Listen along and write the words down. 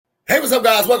Hey, what's up,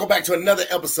 guys? Welcome back to another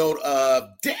episode of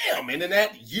Damn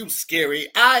Internet, You Scary.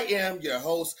 I am your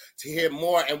host, Tahir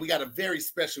Moore, and we got a very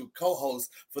special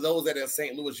co-host. For those that are in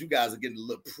St. Louis, you guys are getting a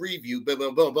little preview, boom,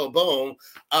 boom, boom, boom, boom,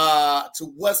 to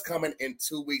what's coming in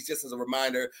 2 weeks. Just as a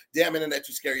reminder, Damn Internet,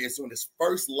 You Scary is doing this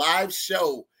first live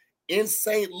show in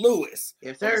St. Louis.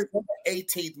 Yes, sir. On December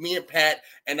 18th, me and Pat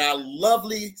and our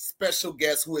lovely special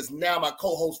guest, who is now my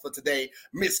co-host for today,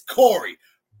 Miss Corey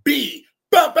B.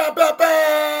 And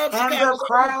the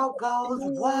crowd goes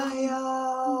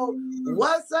wild.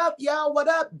 What's up, y'all? What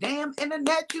up? Damn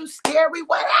Internet, You Scary.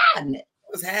 What happened?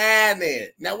 What's happening?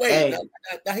 Now, wait. Hey.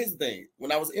 Now, here's the thing.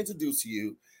 When I was introduced to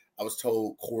you, I was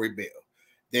told Corey Bell.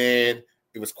 Then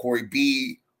it was Corey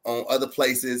B on other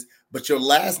places. But your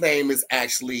last name is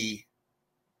actually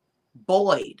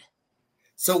Boyd.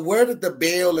 So where did the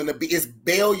Bell and the B? Is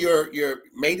Bell your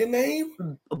maiden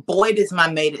name? Boyd is my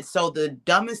maiden. So the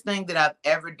dumbest thing that I've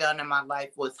ever done in my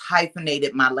life was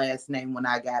hyphenated my last name when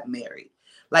I got married.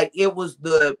 Like, it was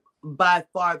by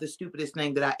far the stupidest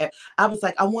thing that I was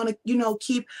like, I want to,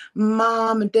 keep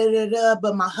mom and da-da-da,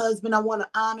 but my husband, I want to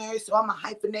honor, so I'm going to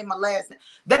hyphenate my last name.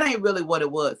 That ain't really what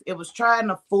it was. It was trying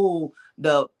to fool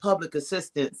the public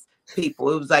assistance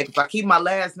people. It was like, if I keep my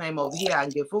last name over here, I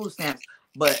can get food stamps.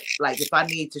 But like, if I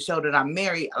need to show that I'm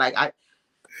married,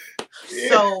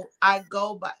 so I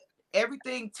go by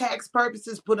everything tax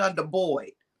purposes put under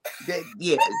Boyd. That's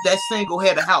single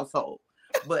head of household.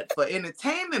 But for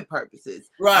entertainment purposes,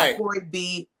 right, Corey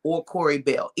B or Corey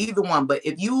Bell, either one. But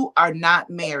if you are not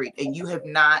married and you have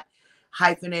not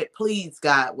hyphenate, please,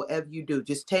 God, whatever you do,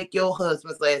 just take your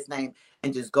husband's last name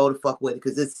and just go to fuck with it,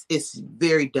 because it's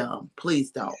very dumb.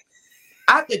 Please don't.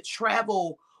 I could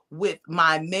travel with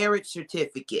my marriage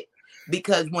certificate,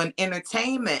 because when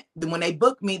they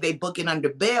book me, they book it under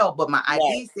Bell, but my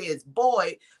ID says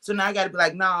Boyd. So now I got to be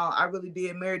like, no, I really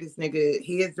did marry this nigga.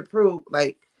 Here's the proof.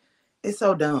 Like, it's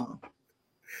so dumb.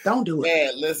 Don't do it.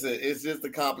 Man, listen, it's just the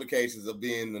complications of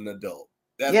being an adult.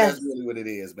 That's really what it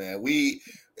is, man.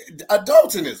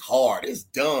 Adulting is hard. It's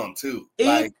dumb too.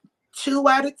 2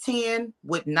 out of 10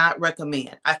 would not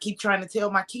recommend. I keep trying to tell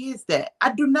my kids that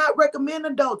I do not recommend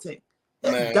adulting.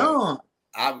 That's dumb.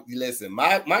 Listen,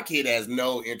 my kid has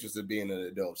no interest in being an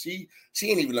adult. She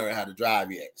ain't even learned how to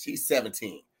drive yet. She's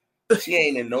 17. She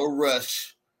ain't in no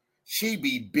rush. She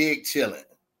be big chilling.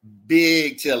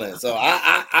 So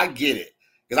I get it.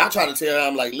 Because I try to tell her,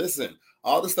 I'm like, listen,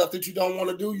 all the stuff that you don't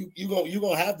want to do, you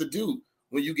gonna have to do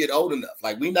when you get old enough.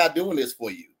 Like, we not doing this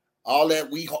for you. All that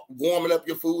we warming up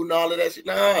your food and all of that shit.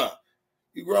 Nah,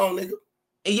 you grown, nigga.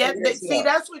 Yeah, see,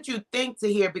 that's what you think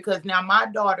to hear, because now my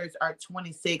daughters are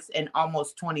 26 and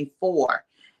almost 24.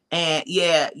 And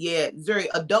Zuri,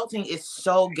 adulting is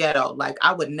so ghetto. Like,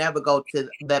 I would never go to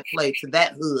that place, to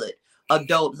that hood,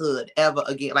 adulthood ever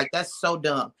again. Like, that's so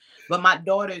dumb. But my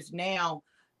daughters now,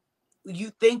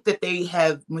 you think that they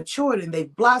have matured and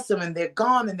they've blossomed and they're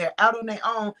gone and they're out on their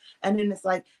own. And then it's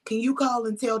like, can you call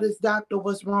and tell this doctor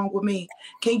what's wrong with me?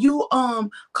 Can you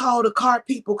call the car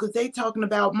people, because they talking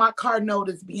about my car note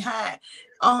is behind.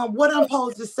 What I'm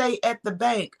supposed to say at the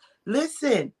bank?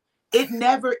 Listen, it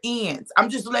never ends. I'm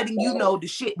just letting you know the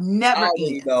shit never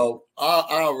ends. I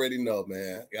already know,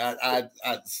 man. I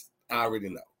already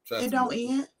know. Trust it don't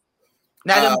end.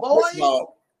 Now them boys.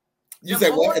 You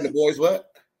say what? And the boys what?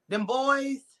 Them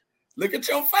boys. Look at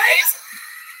your face.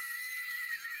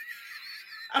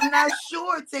 I'm not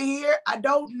sure, Tahir. I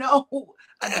don't know.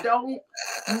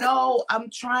 I'm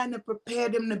trying to prepare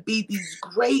them to be these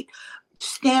great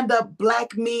stand-up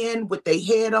black men with their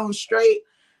head on straight.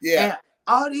 Yeah. And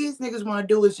all these niggas want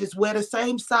to do is just wear the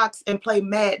same socks and play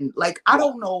Madden. Like, I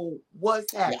don't know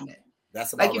what's happening. Yeah.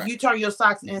 That's about like, if you turn your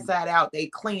socks inside out, they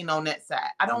clean on that side.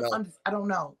 I don't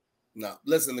know. No,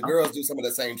 listen, the girls do some of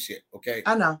the same shit, okay?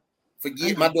 I know.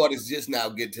 My daughter's just now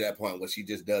getting to that point where she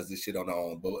just does this shit on her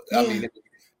own. But I mean,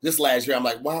 this last year, I'm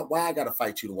like, why I gotta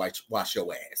fight you to wash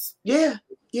your ass? Yeah.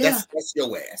 That's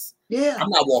your ass. Yeah. I'm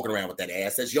not walking around with that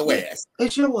ass. That's your ass.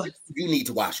 It's yours. You need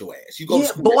to wash your ass. You go to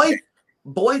school.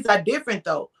 Boys are different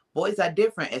though. Boys are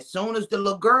different. As soon as the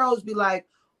little girls be like,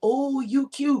 oh, you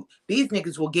cute, these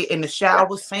niggas will get in the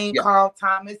shower, sing Carl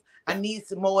Thomas. I need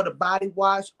some more of the body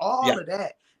wash, all of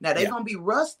that. Now they're gonna be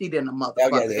rusty than a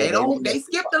motherfucker. They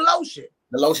skip the lotion.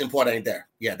 The lotion part ain't there.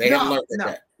 Yeah, they haven't learned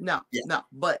that. No.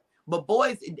 But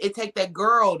boys, it take that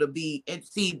girl to be and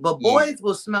see. But boys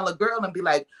will smell a girl and be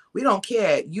like, we don't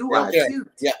care. You are cute.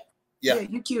 Yeah,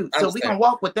 you cute. So we gonna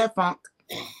walk with that funk.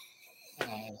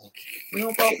 We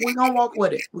gonna walk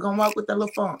with it. We're gonna walk with that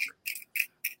little funk.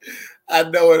 I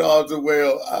know it all too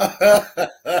well.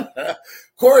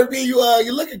 Corey B,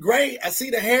 you looking great. I see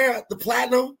the hair, the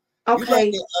platinum.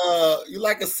 Okay. You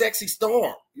like a sexy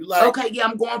storm. You like okay, yeah,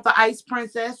 I'm going for Ice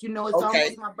Princess. You know, it's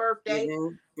almost my birthday.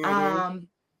 Yeah,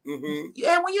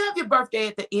 when you have your birthday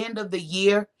at the end of the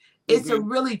year, it's a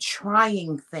really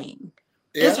trying thing.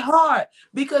 Yeah. It's hard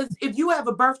because if you have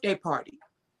a birthday party,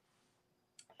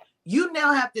 you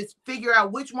now have to figure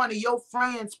out which one of your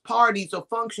friends' parties or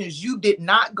functions you did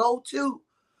not go to.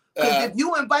 Because if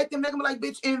you invite them, they're gonna be like,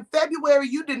 bitch, in February,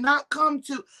 you did not come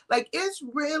to. Like, it's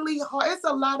really hard. It's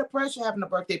a lot of pressure having a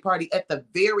birthday party at the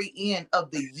very end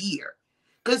of the year.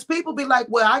 Because people be like,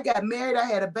 well, I got married, I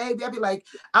had a baby. I'd be like,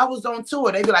 I was on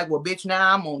tour. They'd be like, well, bitch,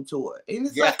 now I'm on tour. And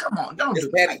it's like, come on, don't do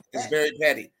petty. Like it's very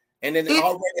petty. And then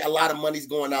already a lot of money's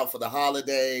going out for the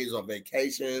holidays or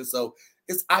vacations. So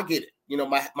I get it. You know,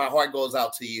 my heart goes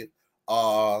out to you.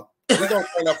 We're going to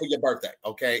turn up for your birthday,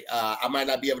 okay? I might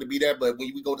not be able to be there, but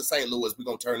when we go to St. Louis, we're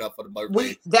going to turn up for the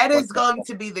birthday. That is going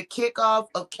to be the kickoff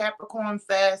of Capricorn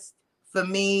Fest. For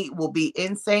me, will be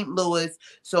in St. Louis.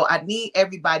 So I need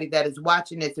everybody that is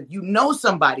watching this. If you know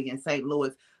somebody in St.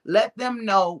 Louis, let them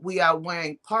know we are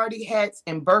wearing party hats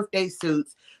and birthday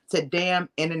suits to damn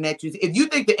internet use. If you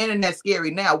think the internet's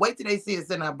scary now, wait till they see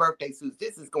us in our birthday suits.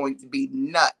 This is going to be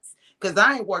nuts because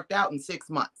I ain't worked out in 6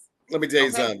 months. Let me tell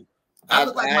you something. I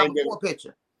look like my before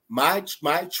picture. My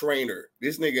trainer,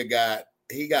 this nigga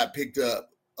got picked up.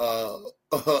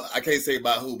 I can't say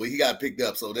about who, but he got picked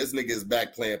up. So this nigga is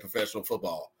back playing professional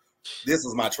football. This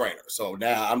is my trainer. So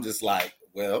now I'm just like,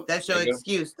 well, that's your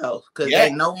excuse though, because there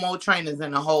ain't no more trainers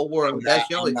in the whole world. That's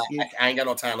your excuse. I ain't got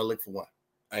no time to look for one.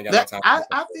 I ain't got no time.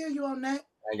 I feel you on that.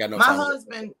 I ain't got no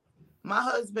time. My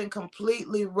husband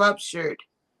completely ruptured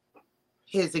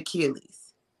his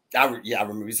Achilles. I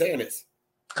remember you saying this.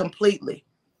 Completely.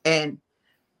 And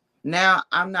now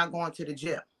I'm not going to the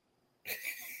gym.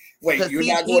 Wait, you're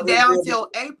not going down till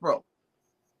April.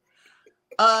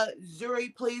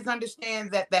 Zuri, please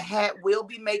understand that the hat will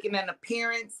be making an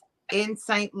appearance in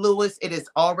St. Louis. It is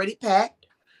already packed.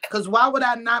 Because why would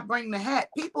I not bring the hat?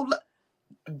 People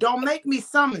don't make me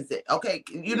summons it. Okay.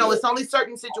 You know, it's only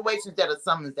certain situations that are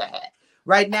summons the hat.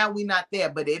 Right now, we're not there,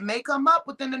 but it may come up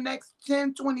within the next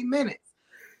 10, 20 minutes.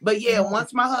 But yeah,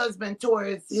 once my husband tore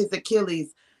his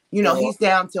Achilles, you know, he's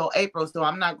down till April, so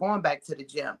I'm not going back to the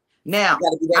gym. Now,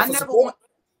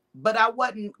 but I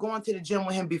wasn't going to the gym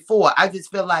with him before. I just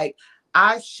feel like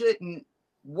I shouldn't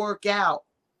work out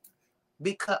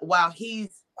because while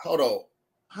he's... Hold on.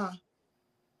 Huh?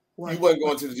 What? You wasn't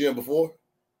going to the gym before?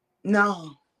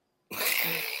 No.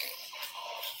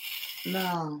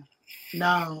 No.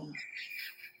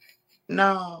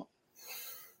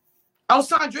 Oh,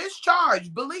 Sandra, it's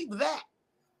charged. Believe that.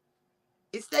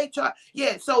 It's state charge.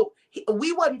 Yeah, so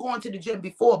we wasn't going to the gym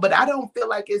before, but I don't feel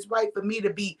like it's right for me to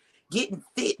be getting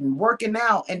fit and working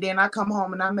out, and then I come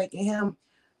home and I'm making him,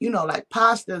 you know, like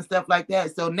pasta and stuff like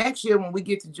that. So next year when we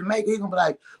get to Jamaica, he's gonna be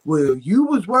like, well, you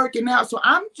was working out. So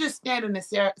I'm just standing in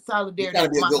solidarity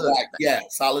with my husband. Yeah,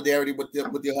 solidarity with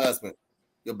your husband.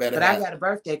 You're better. But I got a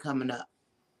birthday coming up.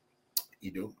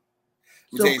 You do?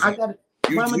 So I got what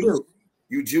I'm gonna do?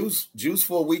 You juice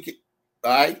for a week.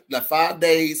 All right, like 5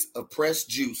 days of pressed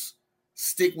juice.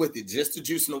 Stick with it. Just the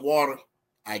juice in the water.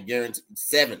 I guarantee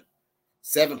 7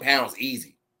 pounds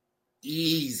easy.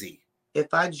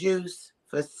 If I juice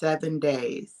for 7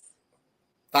 days.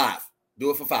 5. Do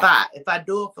it for 5. 5. If I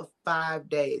do it for 5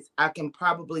 days, I can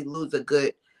probably lose a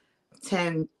good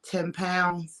 10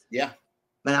 pounds. Yeah.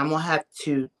 But I'm gonna have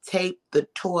to tape the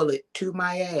toilet to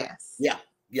my ass. Yeah.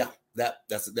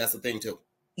 That's the thing too.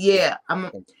 Yeah,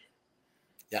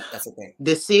 Yeah, that's the thing.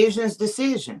 Decisions.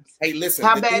 Hey, listen.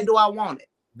 How bad do I want it?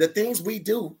 The things we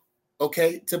do,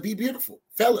 okay, to be beautiful,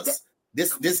 fellas.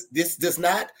 This does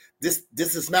not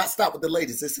stop with the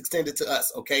ladies. This extended to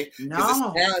us, okay? No. It's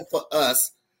time for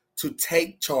us to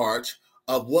take charge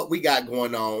of what we got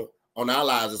going on our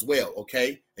lives as well,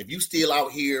 okay? If you still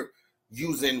out here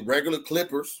using regular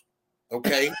clippers,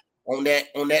 okay, on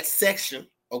that section,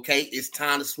 okay, it's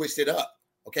time to switch it up.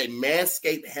 Okay,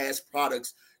 Manscaped has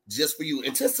products just for you.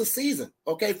 And just a season,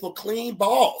 okay, for clean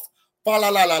balls. Fa la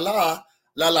la la la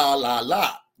la la la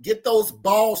la. Get those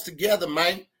balls together,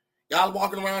 man. Y'all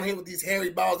walking around here with these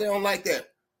hairy balls. They don't like that.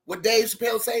 What Dave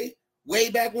Chappelle say way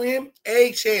back when?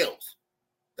 Eggshells.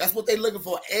 That's what they're looking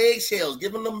for. Eggshells.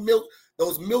 Giving them milk,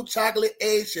 those milk chocolate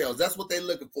eggshells. That's what they're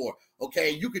looking for. Okay,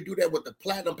 you can do that with the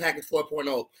Platinum Package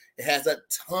 4.0. It has a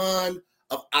ton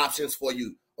of options for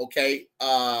you. Okay,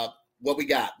 what we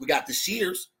got? We got the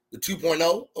shears, the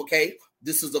 2.0. Okay,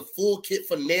 this is a full kit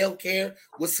for nail care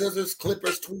with scissors,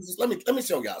 clippers, tweezers. Let me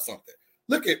show y'all something.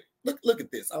 Look at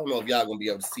this. I don't know if y'all gonna be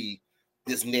able to see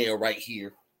this nail right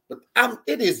here, but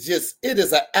it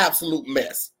is an absolute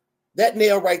mess. That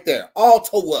nail right there, all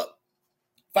toe up.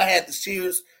 If I had the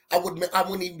shears, I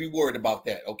wouldn't even be worried about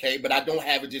that, okay? But I don't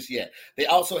have it just yet. They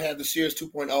also have the Shears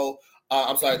 2.0.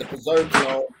 The Preserve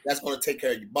Zone. That's going to take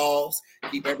care of your balls,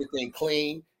 keep everything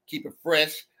clean, keep it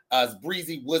fresh. It's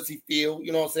breezy, woodsy feel.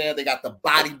 You know what I'm saying? They got the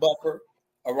body buffer,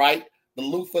 all right? The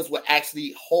loofahs will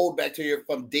actually hold bacteria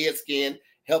from dead skin,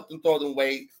 help them throw them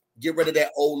away, get rid of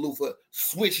that old loofah,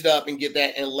 switch it up and get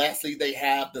that. And lastly, they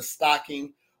have the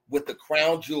stocking with the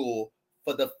crown jewel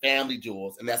for the family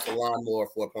jewels, and that's the Lawnmower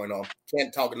 4.0.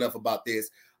 Can't talk enough about this.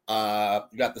 You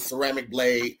got the ceramic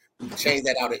blade. You can change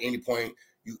that out at any point.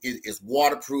 It's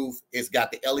waterproof. It's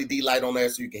got the LED light on there,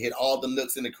 so you can hit all the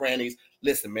nooks and the crannies.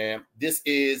 Listen, man, this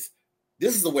is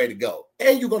the way to go.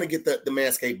 And you're going to get the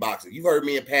Manscaped boxer. You've heard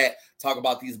me and Pat talk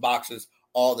about these boxers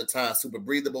all the time. Super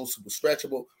breathable, super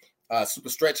stretchable, super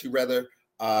stretchy rather,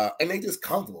 and they just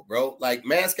comfortable, bro. Like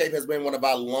Manscaped has been one of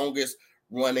our longest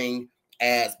running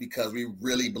ads because we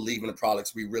really believe in the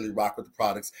products. We really rock with the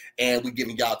products, and we're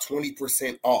giving y'all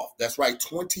 20% off. That's right,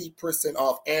 20%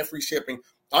 off and free shipping.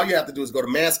 All you have to do is go to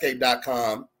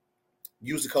manscaped.com,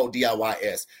 use the code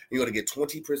DIYS. You're going to get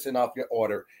 20% off your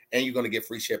order, and you're going to get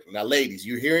free shipping. Now, ladies,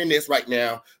 you're hearing this right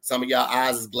now. Some of y'all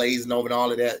eyes is glazing over and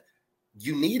all of that.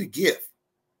 You need a gift.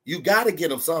 You got to get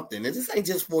them something. And this ain't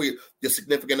just for your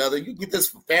significant other. You can get this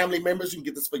for family members. You can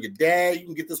get this for your dad. You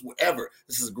can get this wherever.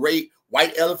 This is a great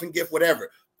white elephant gift, whatever.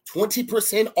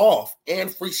 20% off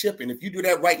and free shipping. If you do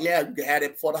that right now, you can have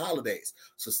it before the holidays.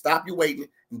 So stop your waiting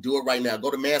and do it right now.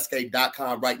 Go to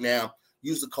manscaped.com right now.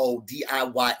 Use the code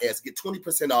DIYS. Get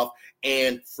 20% off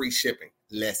and free shipping.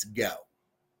 Let's go.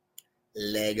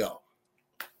 Lego.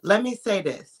 Let me say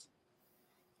this.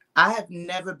 I have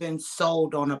never been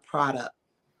sold on a product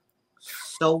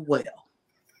so well.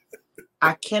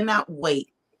 I cannot wait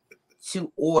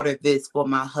to order this for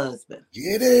my husband.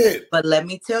 Get it. But let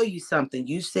me tell you something.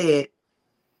 You said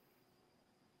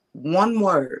one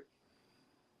word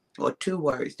or two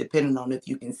words, depending on if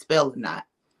you can spell or not,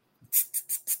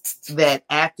 that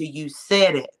after you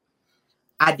said it,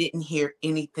 I didn't hear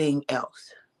anything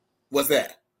else. What's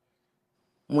that?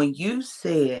 When you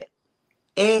said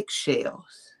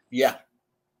eggshells. Yeah.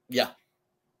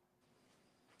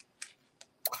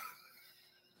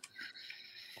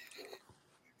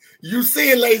 You see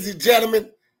it, ladies and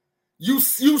gentlemen. You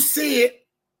see it.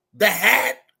 The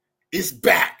hat is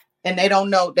back. And they don't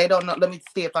know. Let me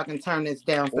see if I can turn this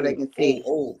down so they can see.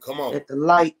 Oh, come on. At the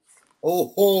lights.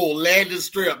 Landing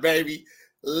strip, baby.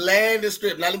 Landing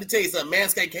strip. Now, let me tell you something.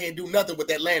 Manscaped can't do nothing with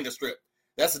that landing strip.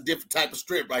 That's a different type of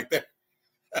strip right there.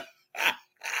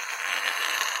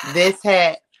 This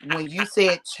hat, when you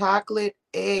said chocolate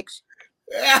eggs,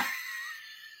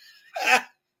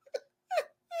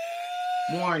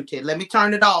 warranted. Let me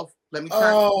turn it off. Let me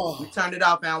turn it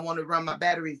off, and I want to run my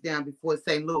batteries down before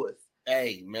St. Louis.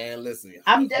 Hey, man, listen.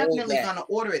 I'm definitely gonna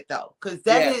order it though, because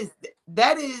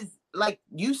that is like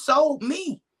you sold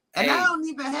me, and I don't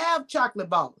even have chocolate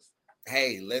balls.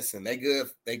 Hey, listen, they good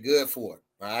for it.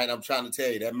 All right, I'm trying to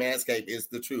tell you that Manscaped is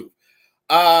the truth.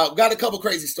 Got a couple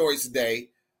crazy stories today.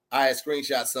 I had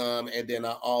screenshot some, and then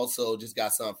I also just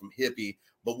got some from Hippie.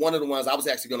 But one of the ones I was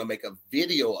actually going to make a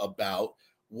video about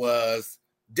was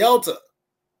Delta.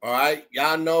 All right,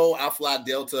 y'all know I fly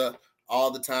Delta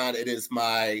all the time. It is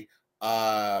my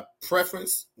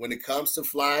preference when it comes to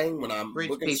flying. When I'm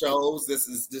booking shows,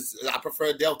 I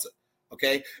prefer Delta.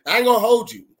 Okay, I ain't gonna hold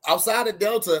you. Outside of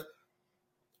Delta,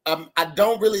 I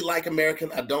don't really like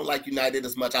American. I don't like United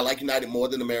as much. I like United more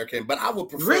than American, but I would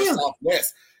prefer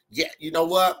Southwest. Yeah, you know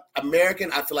what?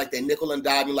 American, I feel like they nickel and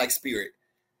dime me like Spirit.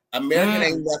 American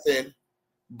ain't nothing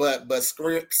but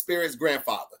Spirit's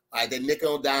grandfather. Like they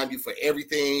nickel and dime you for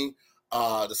everything.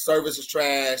 The service is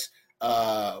trash.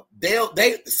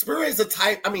 Spirit is a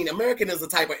type. I mean, American is the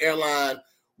type of airline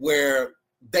where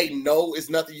they know it's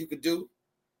nothing you could do.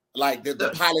 Like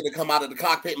the pilot to come out of the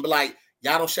cockpit and be like,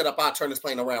 "Y'all don't shut up. I'll turn this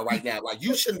plane around right now." Like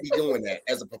you shouldn't be doing that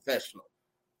as a professional.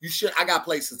 You should. I got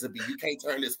places to be. You can't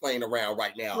turn this plane around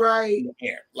right now. Right. In the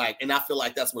air. Like, and I feel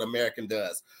like that's what American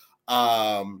does.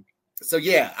 So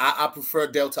yeah, I prefer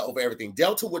Delta over everything.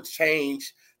 Delta would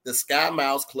change the Sky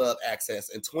Miles Club access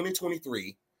in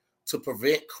 2023 to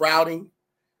prevent crowding.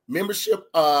 Membership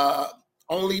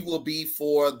only will be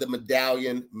for the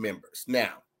medallion members.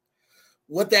 Now,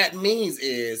 what that means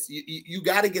is you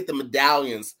got to get the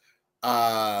medallions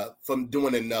from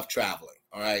doing enough traveling.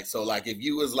 All right. So like if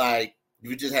you was like,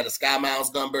 you just had a Sky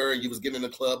Miles number, you was getting in the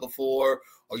club before,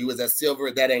 or you was at Silver,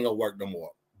 that ain't gonna work no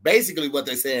more. Basically what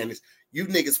they're saying is you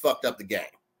niggas fucked up the game.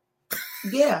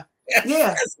 Yeah.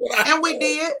 Yeah. And we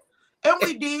did.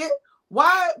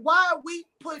 Why are we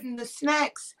putting the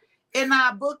snacks in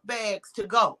our book bags to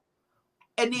go?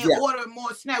 and then ordering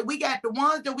more snacks. We got the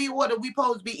ones that we order, we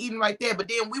supposed to be eating right there, but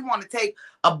then we want to take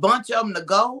a bunch of them to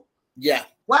go. Yeah.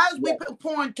 Why is we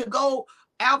pouring to go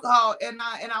alcohol in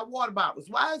our water bottles?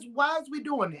 Why is we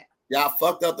doing that? Y'all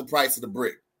fucked up the price of the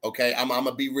brick. Okay, I'm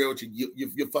gonna be real with you.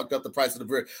 You fucked up the price of the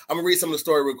brick. I'm gonna read some of the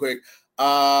story real quick.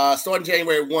 Starting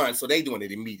January 1, so they doing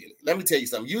it immediately. Let me tell you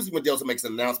something. Usually when Delta makes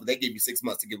an announcement, they give you 6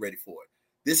 months to get ready for it.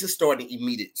 This is starting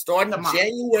immediate. Starting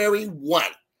January 1,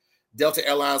 Delta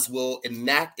Airlines will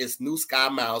enact its new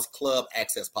SkyMiles Club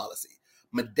access policy.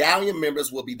 Medallion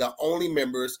members will be the only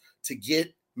members to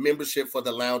get membership for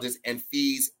the lounges, and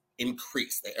fees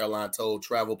increase, the airline told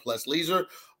Travel Plus Leisure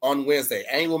on Wednesday.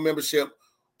 Annual memberships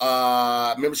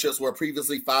were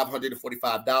previously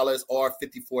 $545 or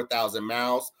 54,000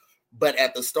 miles, but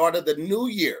at the start of the new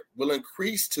year will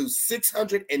increase to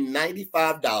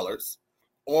 $695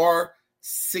 or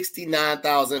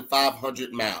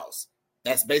 69,500 miles.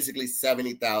 That's basically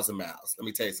 70,000 miles. Let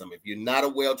me tell you something. If you're not a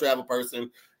well-traveled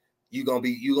person, you're gonna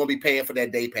be paying for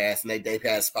that day pass, and that day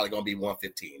pass is probably gonna be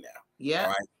 $115 now. Yeah. All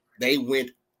right. They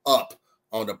went up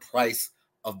on the price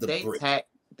of the brick.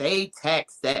 They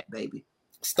taxed that, baby.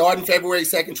 Starting February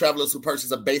 2nd, travelers who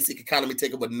purchase a basic economy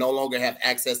ticket would no longer have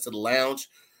access to the lounge.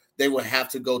 They will have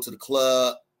to go to the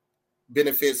club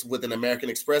benefits with an American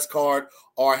Express card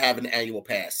or have an annual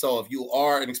pass. So if you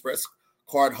are an Express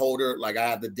card holder, like I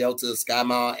have the Delta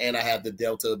SkyMile and I have the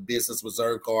Delta Business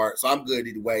Reserve card, so I'm good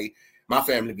either way. My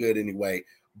family good anyway.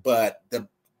 But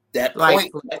that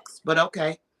point flex, but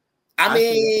okay. I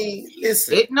mean,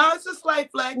 listen. It's a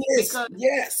slight flex.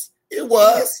 Yes, it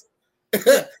was.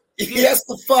 Yes,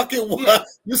 the fuck it was. Yeah.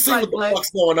 You see what the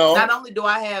fuck's going on. Not only do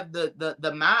I have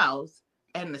the miles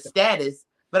and the status,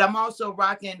 but I'm also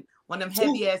rocking one of them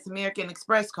heavy ass American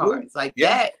Express cards like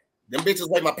that. Them bitches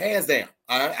weigh my pants down.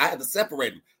 I had to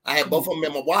separate them. I had both of them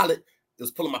in my wallet. It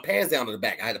was pulling my pants down to the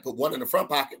back. I had to put one in the front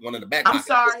pocket, one in the back pocket. I'm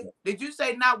sorry. Did you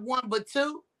say not one but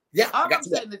two? Yeah. All I'm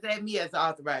saying is that me as an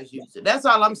authorized user. That's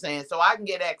all I'm saying. So I can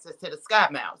get access to the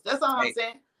SkyMiles. That's all I'm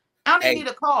saying. I don't need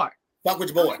a card. Fuck with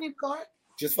your boy. I don't need a card.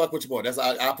 Just fuck with your boy. That's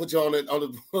I'll put you on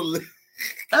the list.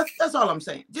 That's all I'm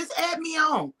saying. Just add me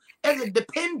on as a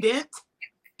dependent.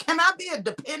 Can I be a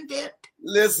dependent?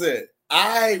 Listen,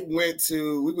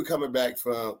 we were coming back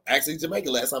from actually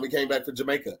Jamaica last time we came back from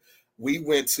Jamaica. We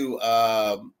went to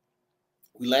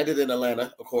we landed in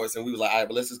Atlanta, of course, and we was like, all right,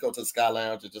 but let's just go to the Sky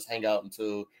Lounge and just hang out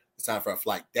until it's time for a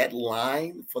flight. That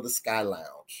line for the Sky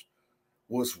Lounge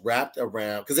was wrapped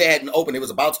around, because it hadn't opened, it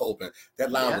was about to open.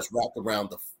 That line was wrapped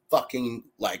around the fucking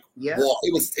wall.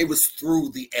 It was through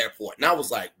the airport. And I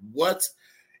was like, what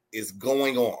is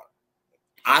going on?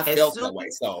 I felt that way.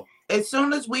 So as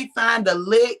soon as we find a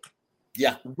lick,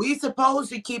 we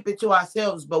supposed to keep it to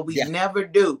ourselves, but we never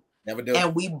do. Never do.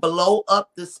 And we blow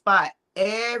up the spot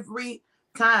every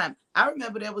time. I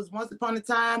remember there was once upon a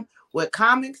time where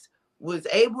comics was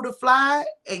able to fly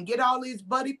and get all these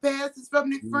buddy passes from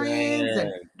their friends,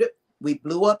 and we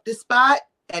blew up the spot.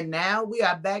 And now we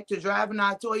are back to driving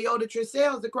our Toyota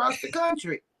Tercels across the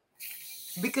country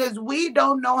because we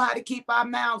don't know how to keep our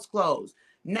mouths closed.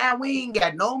 Now we ain't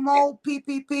got no more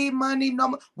PPP money, no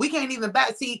more. We can't even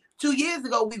buy. See, 2 years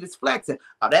ago we was flexing.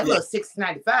 Oh, that little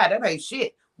 $6.95, that ain't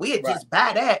shit. We had just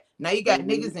buy that. Now you got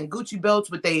niggas in Gucci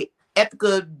belts with their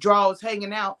Ethica drawers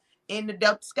hanging out in the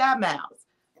Delta SkyMiles.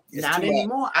 Not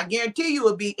anymore. I guarantee you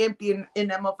it'll be empty in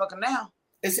that motherfucker now.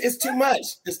 It's too much.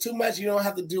 It's too much. You don't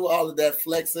have to do all of that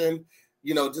flexing.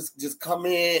 You know, just come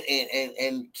in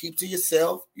and keep to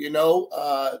yourself. You know,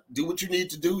 do what you need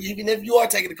to do. Even if you are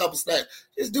taking a couple steps,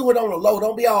 just do it on the low.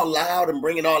 Don't be all loud and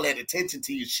bringing all that attention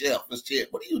to yourself and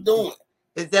shit. What are you doing?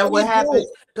 Is that what happens?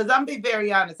 Because I'm be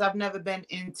very honest. I've never been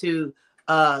into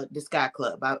the Sky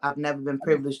Club. I've never been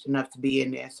privileged enough to be in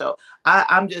there. So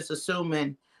I'm just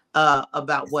assuming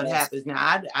about what happens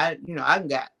now. I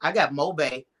got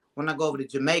Mobay. When I go over to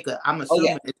Jamaica, I'm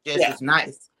assuming it's just as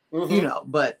nice, you know,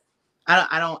 but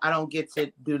I don't get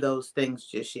to do those things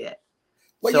just yet.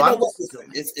 Well, so you know what?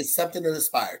 It's something to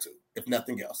aspire to, if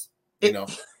nothing else. You know,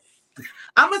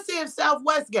 I'm gonna see if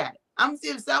Southwest got it. I'm gonna see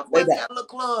if Southwest got a little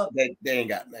club. They ain't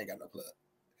got no club.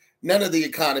 None of the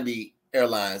economy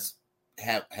airlines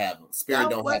have them. Spirit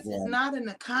don't have one. It's not an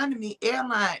economy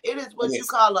airline. It is what you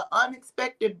call an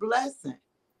unexpected blessing.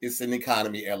 It's an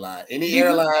economy airline. Any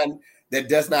airline that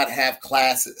does not have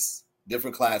classes,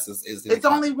 different classes, is it's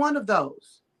only one of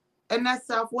those, and that's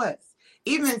Southwest.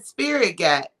 Even Spirit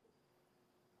got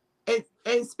it.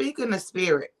 And speaking of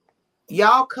Spirit,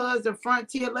 y'all cousin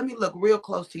Frontier, let me look real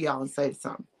close to y'all and say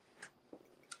something.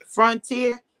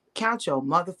 Frontier, count your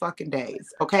motherfucking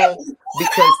days, okay?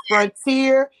 Because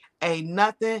Frontier ain't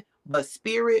nothing but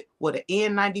Spirit with an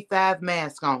N95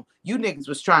 mask on. You niggas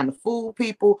was trying to fool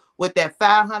people with that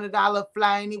 $500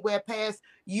 fly anywhere pass.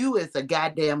 You is a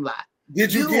goddamn lie.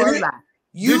 Did you get it? Lie.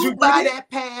 You buy that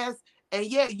pass, and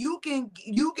yeah, you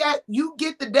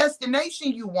get the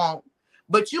destination you want,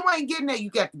 but you ain't getting there. You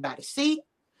got to buy the seat.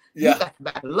 Yeah. You got to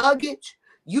buy the luggage.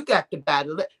 You got to buy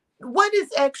what is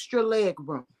extra leg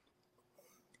room?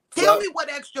 Tell me what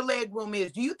extra leg room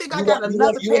is. Do you think I got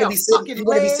another pair of fucking legs? You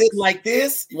want to be sitting like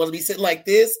this? You want to be sitting like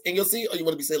this and you'll see, or you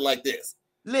want to be sitting like this?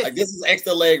 Listen, like this is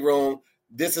extra leg room.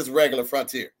 This is regular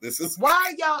Frontier. This is why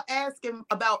are y'all asking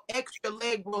about extra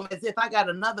leg room as if I got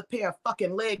another pair of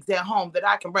fucking legs at home that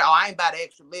I can bring. Oh, I ain't buy the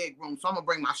extra leg room, so I'm gonna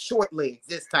bring my short legs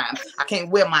this time. I can't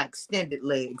wear my extended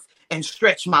legs and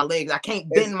stretch my legs. I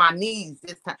can't bend my knees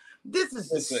this time. This is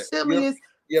the silliest.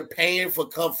 You're paying for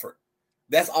comfort.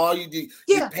 That's all you do.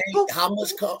 Yeah, how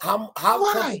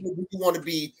comfortable do you want to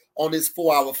be on this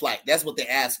 4-hour flight? That's what they're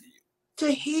asking you.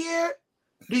 To hear,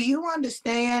 do you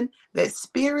understand that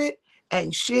Spirit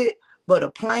ain't shit but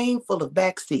a plane full of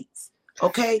back seats?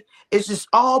 Okay, it's just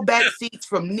all back seats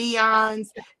from Neons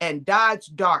and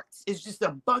Dodge Darts. It's just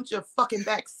a bunch of fucking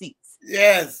back seats.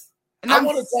 Yes, and I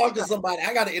want to talk to somebody.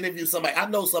 I got to interview somebody. I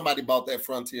know somebody bought that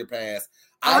Frontier pass.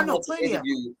 I know plenty of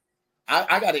them.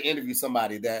 I got to interview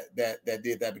somebody that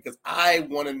did that because I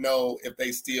want to know if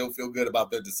they still feel good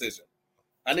about their decision.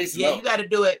 I need to know. You got to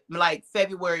do it like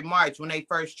February, March when they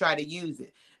first try to use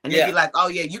it, and they'd be like, "Oh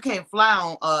yeah, you can't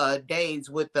fly on days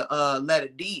with the letter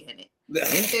D in it.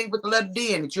 Anything with the letter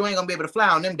D in it, you ain't gonna be able to fly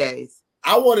on them days."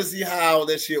 I want to see how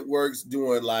that shit works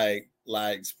during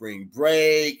like spring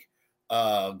break,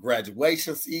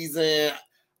 graduation season.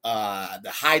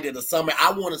 The height of the summer.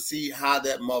 I want to see how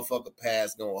that motherfucker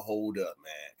pass gonna hold up,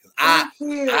 man.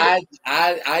 Because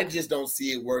I just don't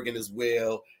see it working as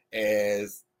well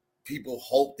as people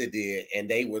hoped it did, and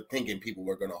they were thinking people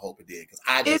were gonna hope it did. Because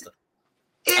I don't.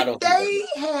 If they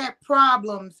had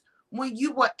problems when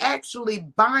you were actually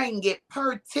buying it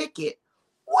per ticket,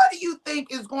 what do you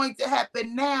think is going to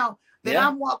happen now that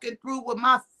I'm walking through with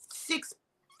my Six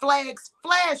Flags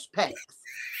Flash Pass?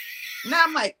 Now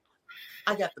I'm like,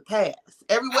 I got the pass.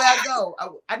 Everywhere I go,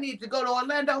 I need to go to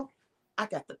Orlando. I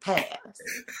got the pass.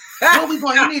 Where we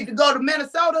going? You need to go to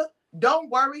Minnesota? Don't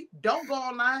worry. Don't go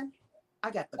online. I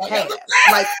got the pass.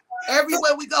 Like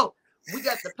everywhere we go, we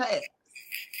got the pass.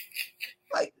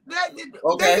 Like that,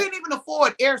 they didn't even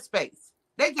afford airspace.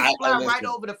 They just fly right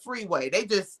over the freeway. They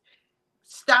just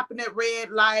stopping at red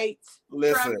lights,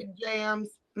 traffic jams.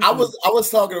 I was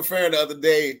talking to a friend the other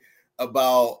day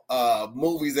about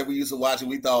movies that we used to watch and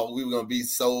we thought we were going to be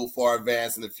so far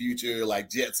advanced in the future, like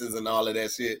Jetsons and all of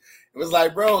that shit. It was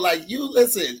like, bro, like you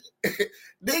listen,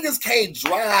 niggas can't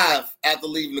drive after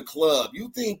leaving the club. You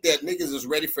think that niggas is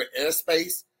ready for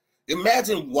airspace?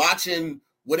 Imagine watching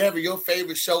whatever your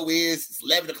favorite show is. It's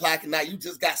 11 o'clock at night. You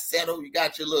just got settled. You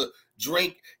got your little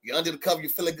drink. You're under the cover.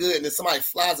 You're feeling good. And then somebody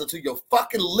flies into your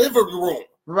fucking living room.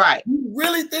 Right. You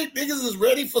really think niggas is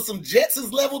ready for some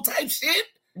Jetsons level type shit?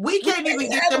 We can't even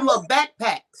get them little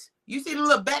backpacks. You see the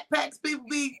little backpacks people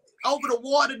be over the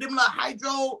water, them little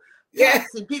hydro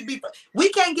packs and people be, we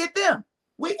can't get them.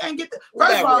 We can't get them.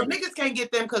 First of all, niggas can't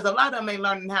get them because a lot of them ain't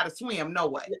learning how to swim, no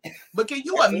way. But can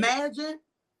you imagine?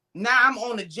 Now I'm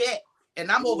on a jet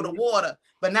and I'm over the water,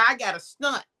 but now I got a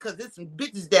stunt because there's some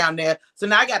bitches down there. So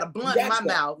now I got a blunt in my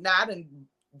mouth. Now I done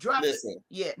dropped it.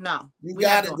 Yeah, no. You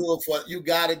gotta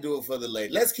do it for the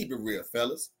lady. Let's keep it real,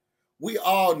 fellas. We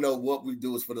all know what we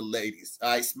do is for the ladies.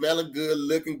 All right, smelling good,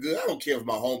 looking good. I don't care if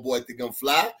my homeboy think I'm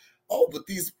fly. Oh, but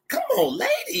come on,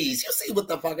 ladies. You see what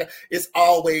the fuck? It's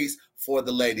always for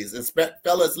the ladies. And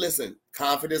fellas, listen,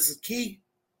 confidence is key,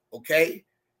 okay?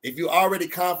 If you're already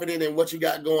confident in what you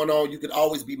got going on, you can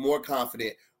always be more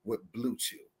confident with Blue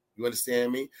Chew. You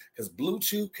understand me? Because Blue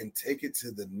Chew can take it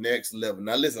to the next level.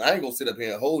 Now, listen, I ain't going to sit up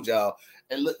here and hold y'all.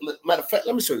 And look, matter of fact,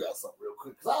 let me show y'all something real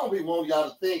quick. Because I don't really want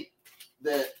y'all to think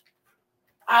that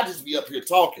I just be up here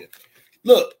talking.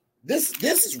 Look, this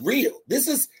is real.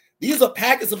 These are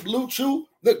packets of Blue Chew.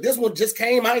 Look, this one just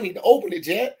came. I ain't need to open it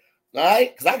yet. All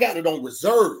right, because I got it on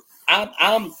reserve. I'm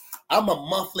a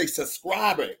monthly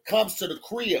subscriber. It comes to the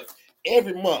crib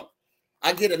every month.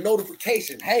 I get a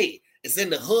notification. Hey, it's in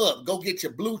the hub. Go get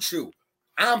your Blue Chew.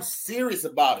 I'm serious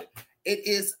about it. It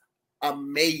is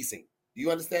amazing. Do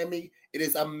you understand me? It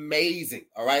is amazing.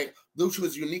 All right. Blue Chew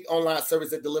is a unique online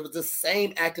service that delivers the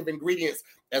same active ingredients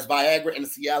as Viagra and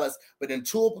Cialis, but in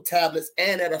chewable tablets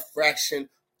and at a fraction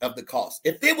of the cost.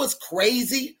 If it was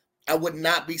crazy, I would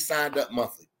not be signed up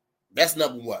monthly. That's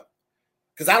number one.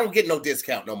 Because I don't get no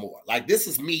discount no more. Like, this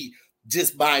is me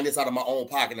just buying this out of my own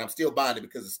pocket, and I'm still buying it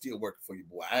because it's still working for you,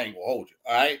 boy. I ain't gonna hold you.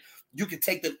 All right. You can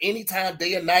take them anytime,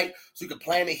 day or night, so you can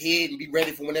plan ahead and be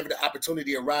ready for whenever the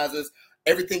opportunity arises.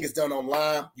 Everything is done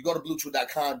online. You go to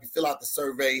BlueChew.com, you fill out the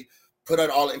survey, put out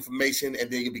all the information, and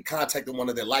then you'll be contacted one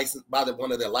of their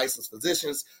licensed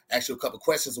physicians, ask you a couple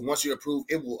questions, and once you're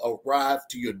approved, it will arrive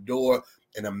to your door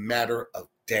in a matter of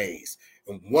days.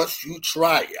 And once you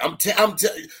try it, I'm telling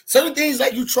you, certain things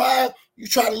that you try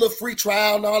a little free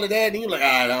trial and all of that, and you're like,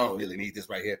 I don't really need this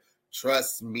right here.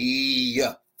 Trust me,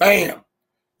 fam,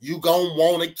 you gonna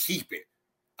want to keep it.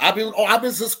 I've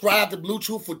been subscribed to Blue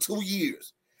Chew for 2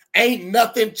 years. Ain't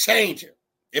nothing changing.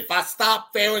 If I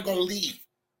stop, Farron gonna leave.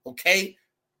 Okay,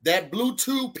 that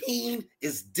Bluetooth peen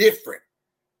is different.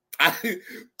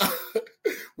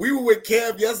 We were with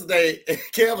Kev yesterday, and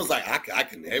Kev was like, I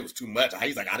can. It was too much.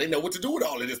 He's like, I didn't know what to do with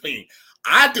all of this peen.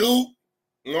 I do.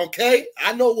 Okay,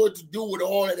 I know what to do with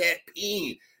all of that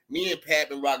peen. Me and Pat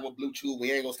been rocking with Blue Chew.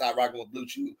 We ain't gonna stop rocking with Blue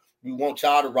Chew. We want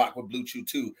y'all to rock with Blue Chew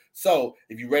too. So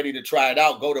if you're ready to try it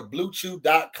out, go to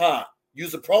BlueChew.com.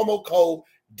 Use the promo code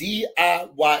DIYS,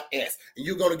 and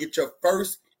you're gonna get your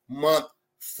first month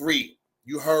free.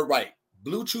 You heard right.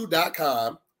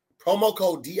 BlueChew.com, promo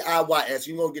code DIYS.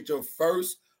 You're going to get your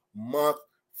first month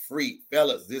free.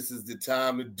 Fellas, this is the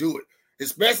time to do it.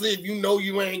 Especially if you know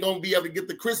you ain't going to be able to get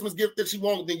the Christmas gift that you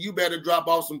want, then you better drop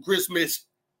off some Christmas.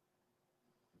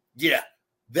 Yeah,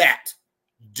 that.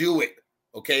 Do it.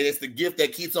 Okay, it's the gift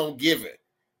that keeps on giving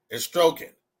and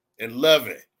stroking and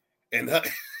loving. And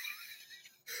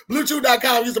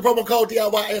BlueChew.com, use the promo code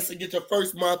DIYS and get your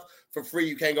first month for free.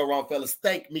 You can't go wrong, fellas.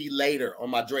 Thank me later on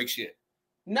my Drake shit.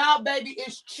 No, baby,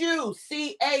 it's Chew,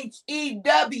 CHEW.com.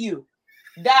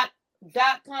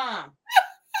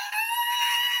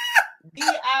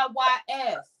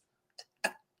 DIYS.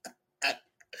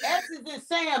 S is in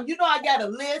Sam. You know I got a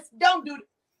list. Don't do it.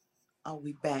 Oh,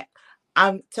 we back.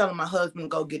 I'm telling my husband to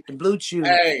go get the Blue Chew.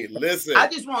 Hey, listen. I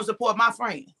just want to support my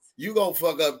friends. You gonna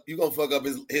fuck up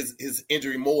his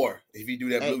injury more if you do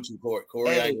that Blue Chew, Corey.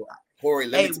 Corey,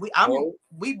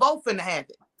 we both finna have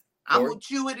it. I'm gonna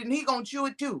chew it and he gonna chew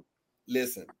it too.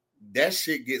 Listen, that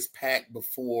shit gets packed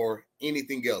before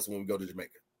anything else when we go to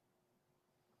Jamaica.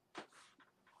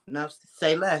 No,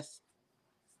 say less.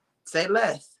 Say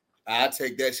less. I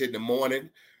take that shit in the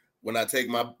morning. When I take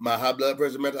my high blood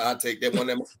pressure medicine, I take that one.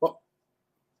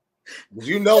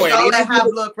 You know it. All that high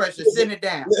blood pressure, send it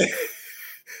down.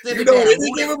 You know,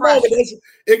 any given moment,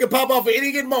 it can pop off at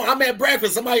any given moment. I'm at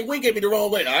breakfast. Somebody wink at me the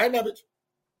wrong way. All right, now, bitch.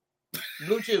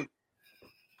 Blue Chew.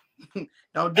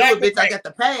 Don't do it, bitch. I got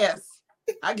the pass.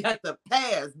 I got the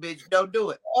pass, bitch. Don't do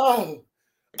it. Oh,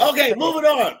 okay. Moving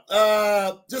on.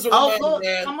 Just a reminder, look,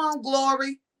 man. Come on,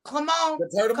 Glory. Come on.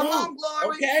 Come on,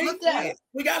 Glory. Okay. Look at it.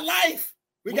 We got life.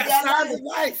 We got signs of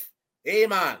life. Hey,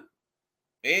 man.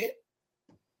 Hey.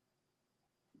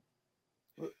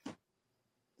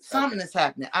 Something is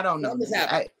happening. I don't know. Something's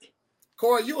happening.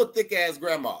 Corey, you a thick ass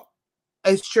grandma.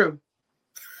 It's true.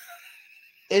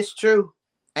 It's true.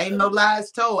 Ain't no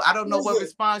lies told. I don't know what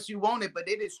response you wanted, but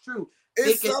it is true.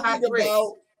 It's something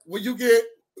about when you get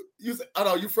you. I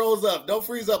know you froze up. Don't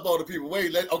freeze up on the people.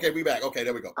 Wait. Okay, we back. Okay,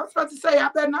 there we go. I was about to say I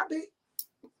better not be.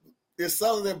 There's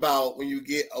something about when you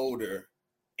get older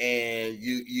and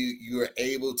you're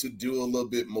able to do a little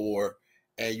bit more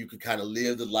and you can kind of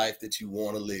live the life that you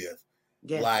want to live.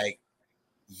 Yes. Like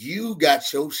you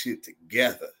got your shit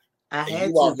together.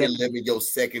 You out here living your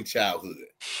second childhood.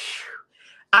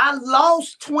 I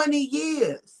lost 20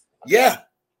 years. Yeah.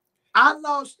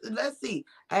 Let's see.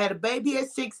 I had a baby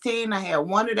at 16. I had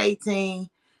one at 18.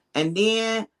 And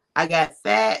then I got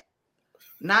fat.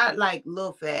 Not like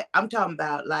little fat. I'm talking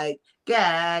about like,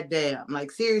 goddamn.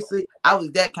 Like seriously, I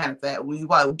was that kind of fat. When you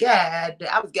walk, I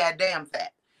was goddamn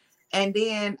fat. And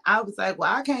then I was like,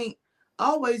 well, I can't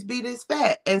always be this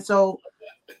fat. And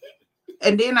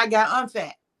then I got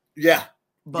unfat. Yeah.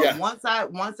 But once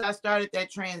I started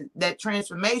that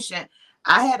transformation,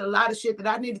 I had a lot of shit that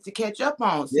I needed to catch up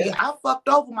on. See, I fucked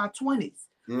over my 20s.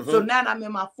 Mm-hmm. So now I'm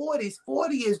in my 40s.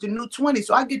 40 is the new 20.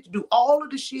 So I get to do all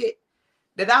of the shit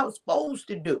that I was supposed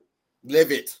to do.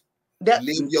 Live it.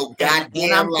 Live your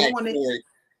goddamn life.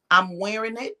 I'm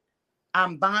wearing it.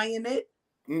 I'm buying it.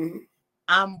 Mm-hmm.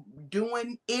 I'm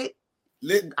doing it.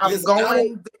 I'm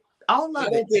going. All of it. I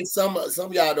don't think some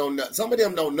of y'all don't know. Some of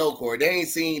them don't know, Corey. They ain't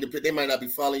seen they might not be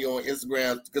following you on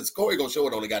Instagram because Corey gonna show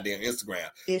it on the goddamn Instagram.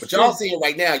 But y'all seeing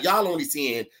right now, y'all only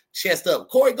seeing chest up.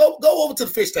 Corey, go over to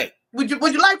the fish tank. Would you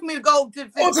like for me to go to the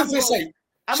fish? Go to the fish tank.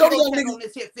 Show the young niggas on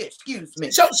this here fish. Excuse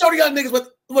me. Show the young niggas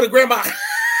with a grandma.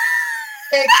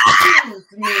 Excuse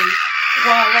me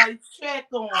while I check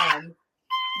on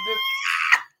the.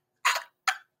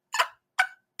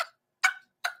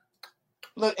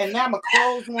 Look, and now my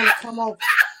clothes want to come off.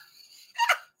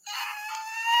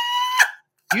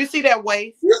 You see that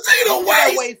waist? You see the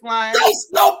waist? Waistline?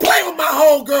 Don't play with my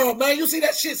homegirl, man. You see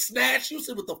that shit snatched? You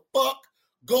see what the fuck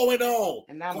going on?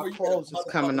 And now my clothes is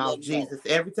coming off. Jesus,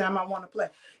 every time I want to play.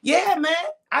 Yeah, man.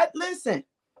 Listen.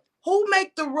 Who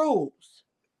make the rules?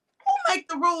 Who make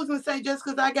the rules and say just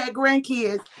because I got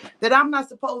grandkids that I'm not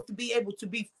supposed to be able to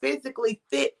be physically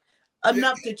fit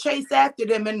enough to chase after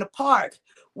them in the park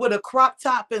with a crop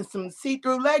top and some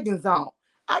see-through leggings on?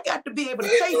 I got to be able to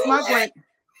chase my grand.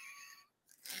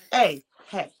 Hey.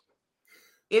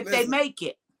 If they make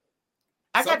it,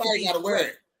 somebody got to wear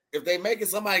it. If they make it,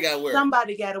 somebody got to wear it.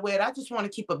 Somebody got to wear it. I just want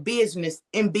to keep a business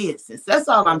in business. That's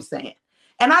all I'm saying.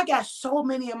 And I got so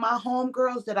many of my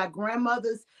homegirls that are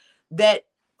grandmothers that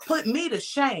put me to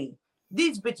shame.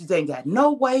 These bitches ain't got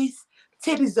no waist,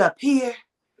 titties up here,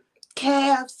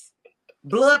 calves,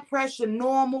 blood pressure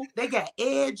normal. They got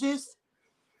edges.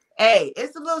 Hey,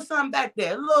 it's a little something back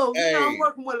there. A little, I'm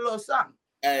working with a little something.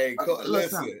 Hey,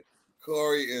 listen,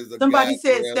 Corey is a somebody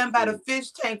said stand by the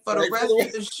fish tank for the rest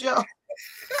of the show.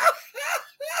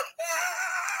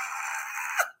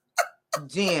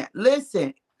 Jen,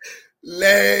 listen.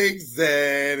 Legs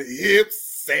and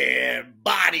hips and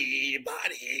body.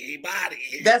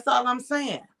 That's all I'm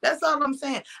saying.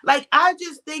 Like, I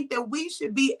just think that we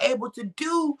should be able to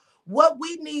do what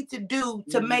we need to do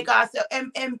to make ourselves.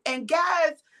 And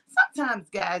guys, sometimes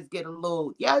guys get a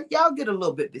little, y'all get a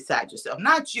little bit beside yourself.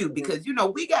 Not you, because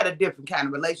we got a different kind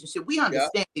of relationship. We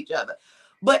understand each other.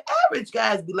 But average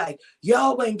guys be like,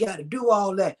 y'all ain't got to do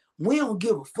all that. We don't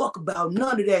give a fuck about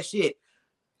none of that shit.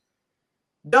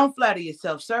 Don't flatter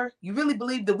yourself, sir. You really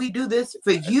believe that we do this for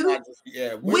you?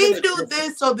 We do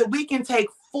this so that we can take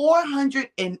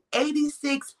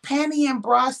 486 panty and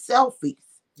bra selfies.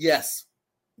 Yes.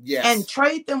 And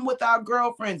trade them with our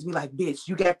girlfriends. Be like, bitch,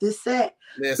 you got this set?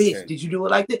 Listen. Bitch, did you do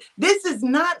it like this? This is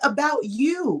not about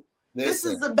you. This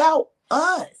is about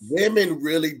us. Women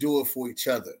really do it for each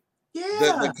other. Yeah.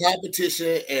 The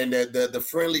competition and the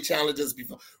friendly challenges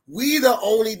before. We the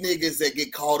only niggas that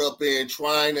get caught up in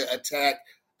trying to attack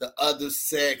the other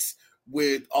sex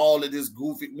with all of this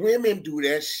goofy. Women do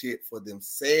that shit for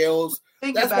themselves.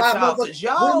 That's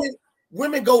why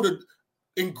women go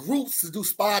in groups to do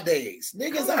spa days.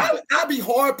 Niggas, I'd be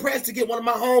hard pressed to get one of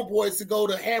my homeboys to go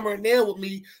to Hammer and Nail with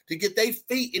me to get their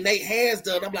feet and their hands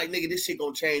done. I'm like, nigga, this shit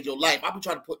gonna change your life. I be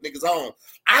trying to put niggas on.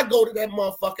 I go to that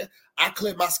motherfucker. I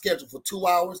clear my schedule for 2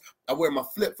 hours. I wear my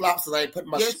flip-flops and I ain't putting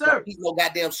my no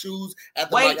goddamn shoes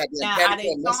after my goddamn now, are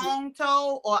they thong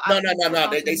toe or no.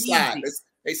 They slide.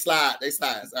 They slide.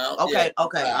 Okay.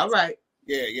 All right.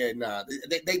 Yeah, nah.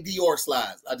 They Dior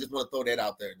slides. I just want to throw that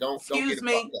out there. Excuse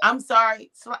me. I'm sorry.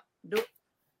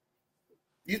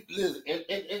 Listen,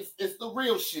 it's the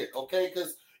real shit, okay?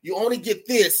 Because you only get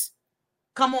this.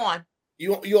 Come on.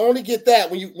 You only get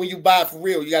that when you buy it for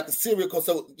real. You got the cereal.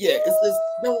 So yeah, it's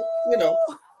no,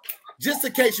 just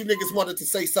in case you niggas wanted to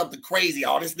say something crazy.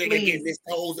 Oh, this nigga getting his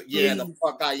toes. Yeah, the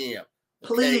fuck I am. Okay?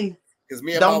 Please. Because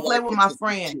me and don't play with my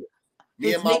friend.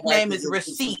 His nickname is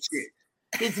Receipts.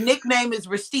 His nickname is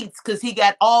Receipts because he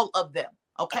got all of them.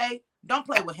 Okay? Don't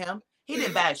play with him. He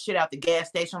didn't buy shit out the gas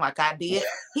station like I did.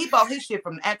 He bought his shit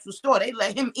from the actual store. They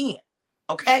let him in.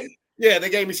 Okay? Yeah, they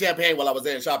gave me champagne while I was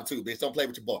there shopping too, bitch. Don't play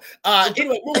with your boy.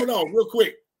 Anyway, moving on real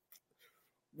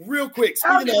quick.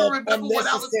 Speaking of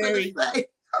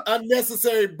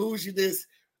unnecessary bouginess,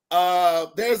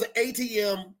 there's an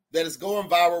ATM that is going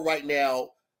viral right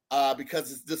now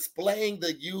because it's displaying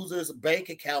the user's bank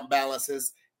account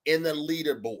balances in the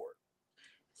leaderboard.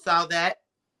 Saw that.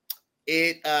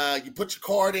 You put your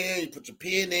card in, you put your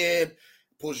PIN in,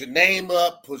 pulls your name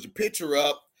up, pulls your picture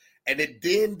up, and it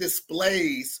then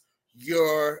displays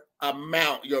your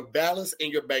amount, your balance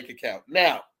in your bank account.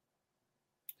 Now,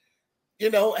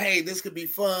 hey, this could be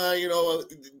fun. In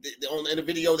the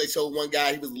video, they showed one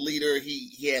guy, he was a leader.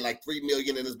 He had like $3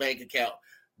 million in his bank account.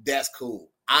 That's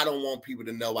cool. I don't want people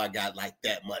to know I got like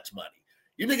that much money.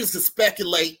 You niggas can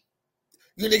speculate.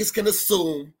 You niggas can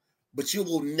assume, but you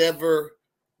will never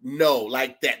know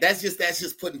like that. That's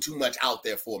just putting too much out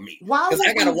there for me. Why? Because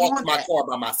I gotta walk to my car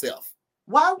by myself.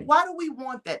 Why do we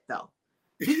want that though?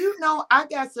 Do you know I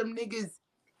got some niggas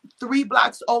 3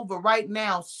 blocks over right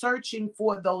now searching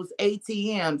for those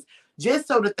ATMs just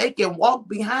so that they can walk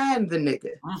behind the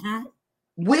nigga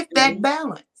with that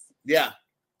balance. Yeah.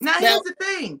 Now here's the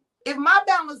thing. If my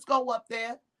balance go up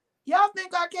there, y'all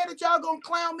think I care that y'all gonna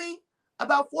clown me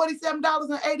about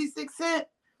 $47.86?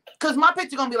 Because my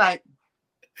picture gonna be like,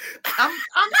 I'm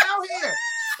out here.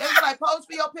 They be like, post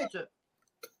for your picture.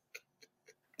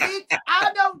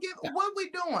 I don't give. What we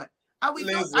doing? Are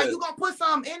you gonna put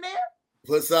something in there?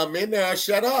 Put something in there.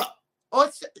 Shut up.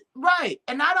 Right.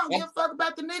 And I don't give a fuck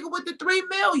about the nigga with the 3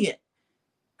 million.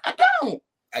 I don't.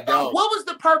 What was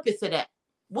the purpose of that?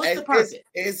 What's the purpose?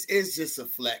 It's just a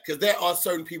flat, because there are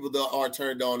certain people that are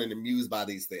turned on and amused by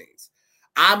these things.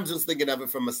 I'm just thinking of it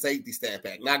from a safety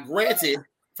standpoint. Now, granted,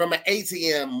 from an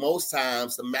ATM, most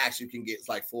times the max you can get is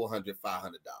like $400,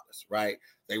 $500, right?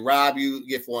 They rob you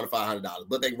get $400, $500,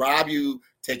 but they rob you,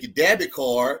 take your debit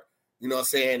card, you know what I'm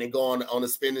saying, and go on a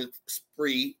spending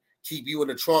spree, keep you in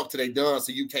the trunk till they done,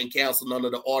 so you can't cancel none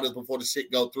of the orders before the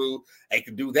shit go through. They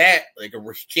can do that. They can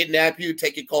kidnap you,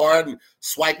 take your card, and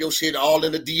swipe your shit all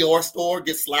in the Dior store,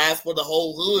 get slides for the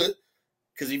whole hood.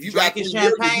 Because if you drinking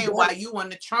champagne while you in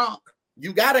the trunk,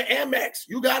 you got an Amex,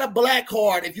 you got a black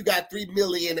card. If you got $3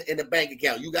 million in the bank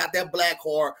account, you got that black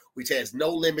card which has no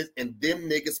limits, and them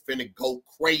niggas finna go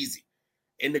crazy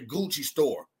in the Gucci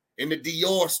store, in the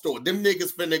Dior store. Them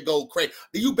niggas finna go crazy.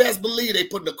 You best believe they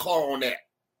putting the car on that.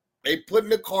 They putting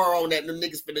the car on that. And them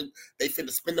niggas finna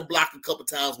spin the block a couple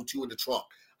times with you in the trunk.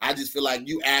 I just feel like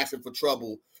you asking for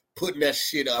trouble, putting that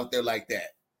shit out there like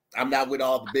that. I'm not with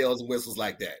all the bells and whistles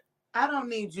like that. I don't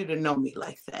need you to know me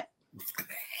like that.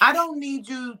 I don't need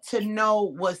you to know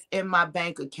what's in my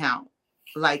bank account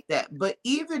like that. But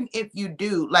even if you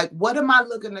do, like, what am I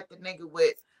looking at the nigga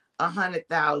with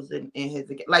 100,000 in his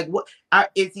account? Like, what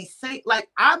is he saying? Like,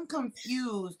 I'm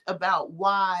confused about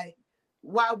why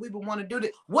we would want to do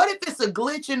this. What if it's a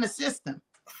glitch in the system?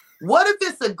 What if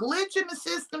it's a glitch in the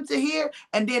system to here,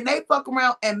 and then they fuck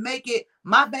around and make it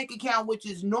my bank account, which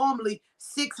is normally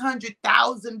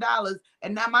 $600,000,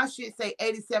 and now my shit say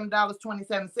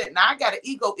 $87.27. Now I got an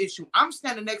ego issue. I'm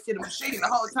standing next to the machine the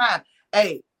whole time.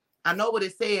 Hey, I know what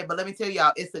it said, but let me tell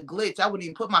y'all, it's a glitch. I wouldn't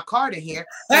even put my card in here.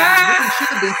 It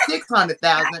should be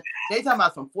 600,000. They talking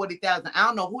about some 40,000. I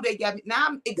don't know who they got me. Now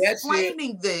I'm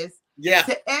explaining this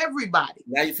to everybody.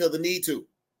 Now you feel the need to.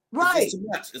 Right. It's too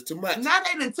much. It's too much. Now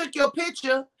they done took your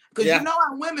picture, because you know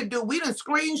how women do. We done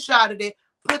screenshotted it,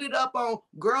 put it up on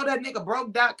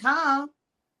girlthatniggabroke.com.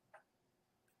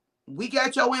 We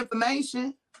got your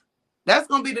information. That's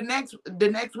gonna be the next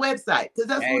website, because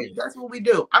that's what we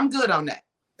do. I'm good on that.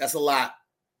 That's a lot.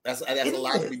 That's a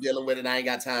lot to be dealing with, and I ain't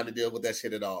got time to deal with that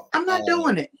shit at all. I'm not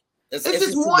doing it. It's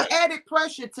just more added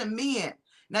pressure to men.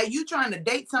 Now you trying to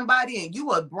date somebody and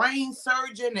you a brain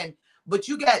surgeon, but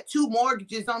you got 2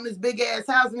 mortgages on this big ass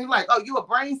house, and you're like, oh, you a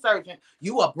brain surgeon.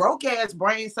 You a broke ass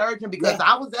brain surgeon because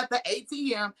I was at the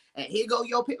ATM and here go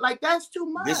your pick. Like, that's too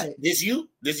much. This you?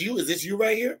 Is this you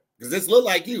right here? Because this look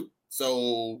like you.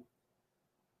 So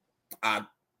I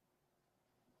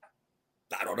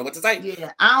don't know what to say.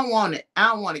 Yeah, I don't want it. I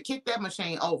don't want to kick that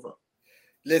machine over.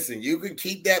 Listen, you can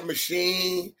keep that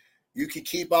machine. You can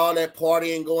keep all that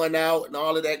partying going out and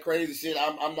all of that crazy shit.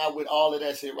 I'm not with all of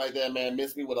that shit right there, man.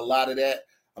 Miss me with a lot of that.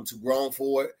 I'm too grown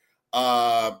for it.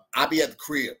 I'll be at the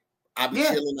crib. I'll be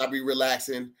chilling. I'll be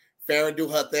relaxing. Farron do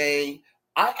her thing.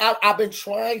 I've been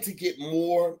trying to get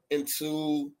more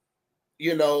into,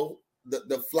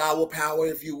 the flower power,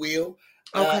 if you will.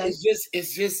 Okay.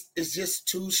 It's just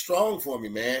too strong for me,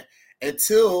 man.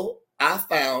 Until I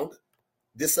found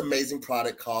this amazing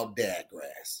product called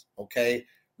Dadgrass. Okay.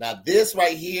 Now, this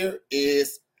right here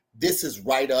is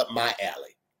right up my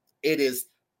alley. It is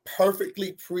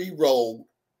perfectly pre-rolled,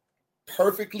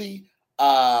 perfectly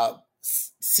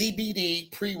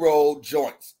CBD pre-rolled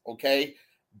joints, okay?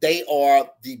 They are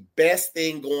the best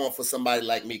thing going for somebody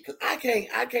like me, because I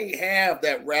can't have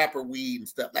that wrapper weed and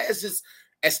stuff.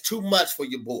 That's too much for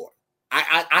your boy.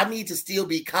 I need to still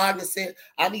be cognizant.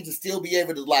 I need to still be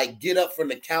able to, like, get up from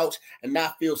the couch and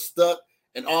not feel stuck.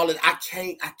 And all that, I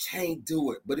can't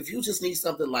do it. But if you just need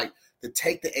something like to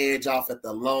take the edge off at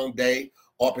the long day,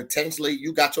 or potentially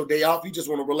you got your day off, you just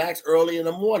want to relax early in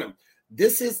the morning,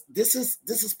 this is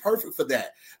perfect for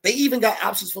that. They even got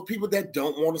options for people that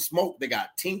don't want to smoke. They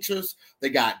got tinctures, they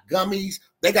got gummies,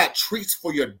 they got treats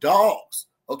for your dogs.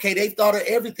 Okay, they've thought of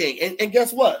everything. And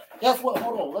guess what? Hold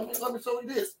on, let me show you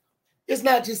this. It's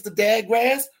not just the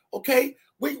Dadgrass. Okay,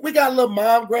 we got a little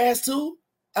mom grass too.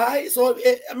 All right, so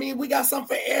we got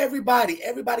something for everybody.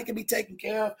 Everybody can be taken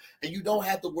care of, and you don't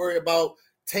have to worry about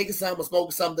taking something or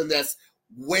smoking something that's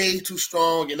way too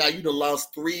strong, and now you done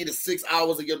lost 3 to 6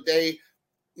 hours of your day.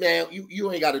 Man,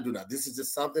 you ain't got to do that. This is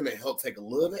just something that help take a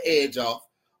little edge off.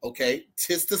 Okay,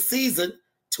 'tis the season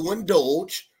to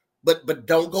indulge, but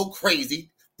don't go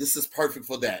crazy. This is perfect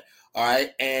for that. All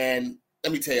right, and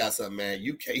let me tell y'all something, man.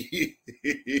 You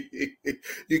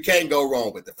can't go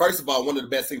wrong with it. First of all, one of the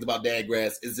best things about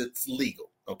Dadgrass is it's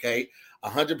legal, okay?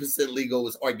 100% legal.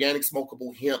 It's organic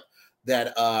smokable hemp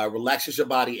that relaxes your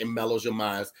body and mellows your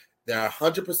minds. There are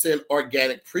 100%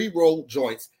 organic pre-rolled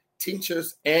joints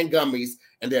tinctures, and gummies,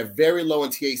 and they're very low in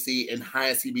THC and high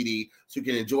in CBD, so you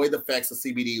can enjoy the effects of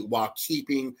CBD while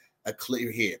keeping a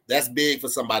clear head. That's big for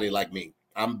somebody like me.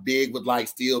 I'm big with like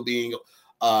still being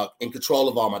in control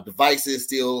of all my devices,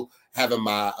 still having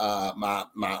my my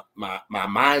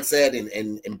mindset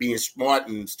and being smart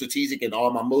and strategic in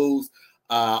all my moves.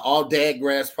 All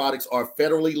Dadgrass products are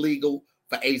federally legal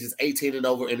for ages 18 and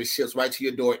over, and it ships right to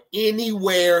your door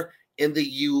anywhere in the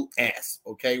U.S.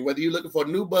 Okay, whether you're looking for a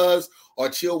new buzz or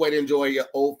a chill way to enjoy your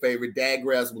old favorite,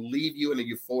 Dadgrass will leave you in a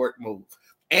euphoric mood.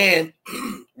 And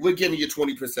we're giving you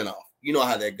 20% off. You know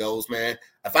how that goes, man.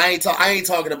 If I ain't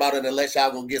talking about it unless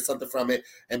y'all gonna get something from it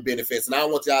and benefits. And I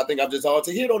don't want y'all to think I'm just all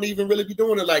to here. Don't even really be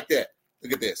doing it like that.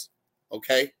 Look at this,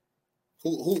 okay?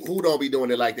 Who don't be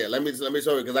doing it like that? Let me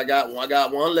show you, because I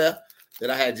got one left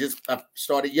that I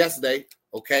started yesterday.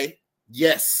 Okay,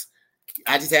 yes,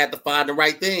 I just had to find the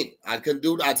right thing. I told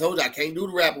you I can't do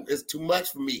the rap. It's too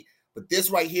much for me. But this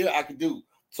right here I can do.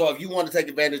 So if you want to take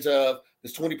advantage of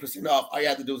this 20% off, all you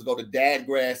have to do is go to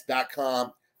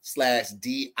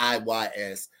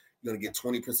dadgrass.com/DIYS. You're going to get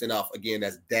 20% off. Again,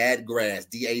 that's Dadgrass,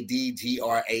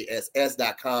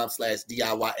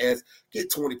 DADGRASS.com/DIYS. Get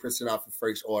 20% off your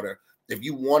first order. If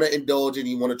you want to indulge and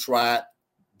you want to try it,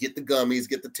 get the gummies,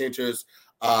 get the tinctures,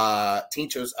 get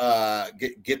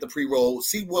the pre-roll,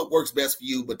 see what works best for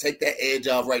you, but take that edge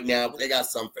off right now. They got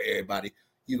something for everybody.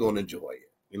 You're going to enjoy it.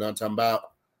 You know what I'm talking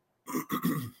about?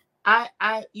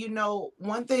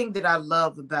 One thing that I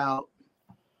love about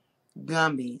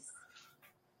gummies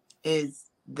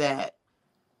is that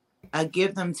I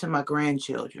give them to my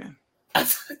grandchildren.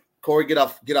 Corey, get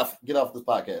off this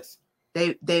podcast.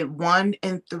 They 1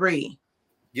 and 3.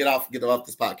 Get off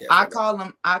this podcast. I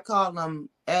call them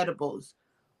edibles,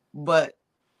 but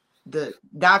the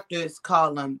doctors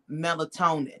call them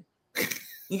melatonin.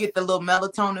 You get the little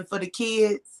melatonin for the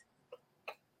kids,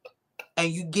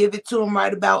 and you give it to them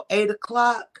right about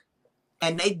 8:00,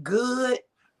 and they good.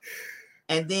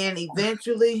 And then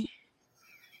eventually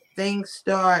things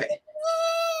start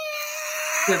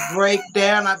to break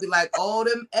down. I'll be like, oh,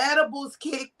 them edibles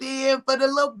kicked in for the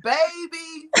little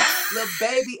baby. Little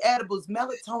baby edibles.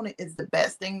 Melatonin is the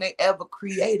best thing they ever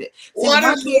created. See, what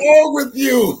is wrong with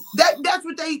you? That's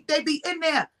what they be in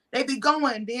there. They be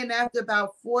going. Then after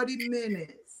about 40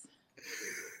 minutes,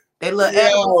 they little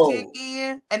edibles kick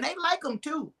in. And they like them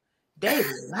too. They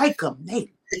like them.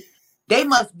 They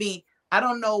must be, I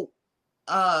don't know,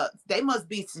 they must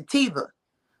be sativa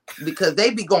because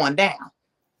they be going down.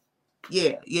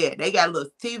 Yeah, they got a little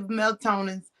sativa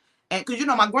melatonins, and because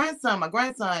my grandson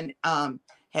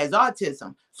has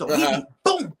autism, so he be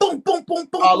boom, boom, boom, boom,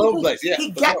 boom, all over the place. Yeah,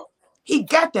 he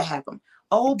got to have them.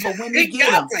 Oh, but when he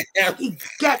get them, he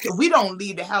got to. We don't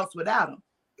leave the house without them.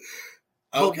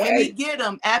 But when he get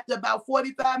them, after about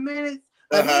 45 minutes,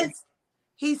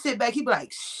 he sit back. He be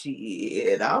like,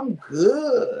 "Shit, I'm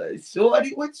good,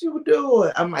 shorty. What you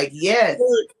doing?" I'm like, "Yes."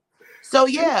 So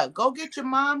yeah, go get your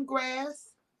mom grass.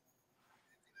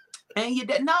 And you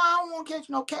did. No, I don't want to catch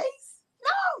no case.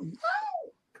 No.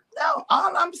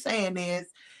 All I'm saying is,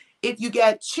 if you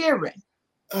got children,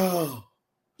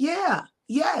 yes.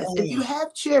 If you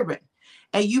have children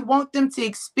and you want them to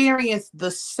experience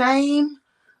the same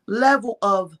level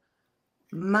of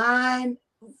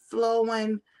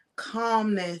mind-flowing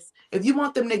calmness, if you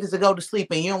want them niggas to go to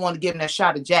sleep and you don't want to give them that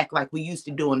shot of Jack like we used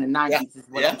to do in the 90s,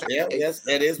 yes,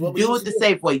 that is what we do it the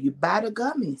safe way. You buy the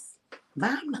gummies. Buy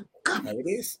them the gummies. There it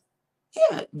is.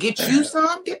 Yeah, get you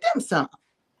some, get them some.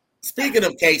 Speaking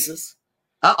of cases,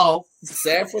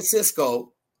 San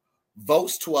Francisco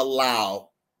votes to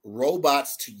allow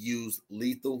robots to use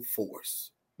lethal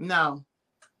force. No,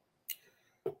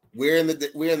 we're in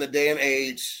the day and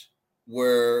age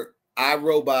where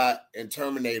iRobot and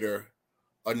Terminator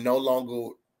are no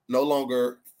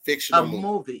longer fictional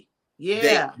movie.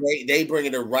 Yeah, they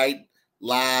bringing it right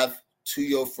live to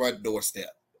your front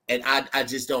doorstep. And I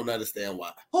just don't understand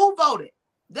why. Who voted?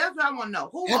 That's what I want to know.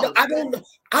 Who voted? I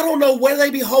don't know where they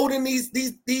be holding these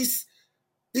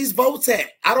votes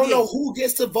at. I don't know who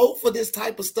gets to vote for this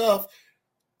type of stuff.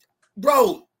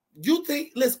 Bro, you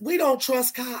think, listen, we don't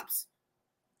trust cops.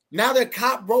 Now they're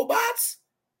cop robots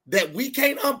that we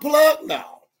can't unplug?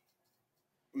 No.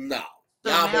 So now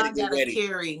I gotta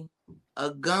carry a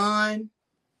gun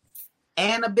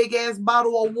and a big ass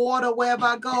bottle of water wherever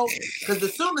I go. Because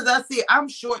as soon as I see it, I'm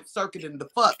short circuiting the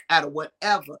fuck out of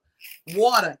whatever.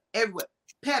 Water everywhere.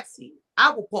 Pepsi.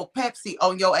 I will pour Pepsi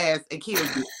on your ass and kill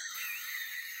you.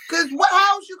 Because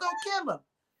how else you gonna kill him?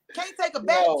 Can't take a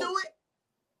bath to it.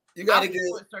 You gotta get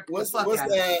what's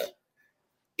that?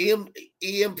 EMP?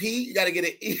 You gotta get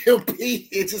an EMP.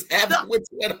 It just happens with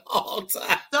you at all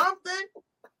times. Something.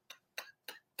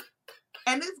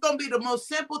 and it's gonna be the most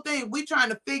simple thing. We trying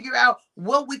to figure out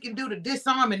what we can do to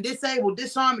disarm and disable. They're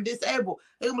gonna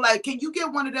be like, can you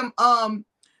get one of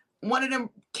them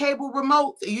cable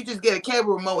remotes? And you just get a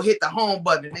cable remote, hit the home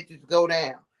button, and it just go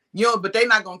down. You know, but they're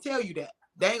not gonna tell you that.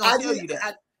 They ain't gonna tell you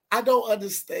that. I don't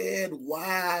understand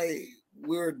why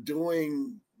we're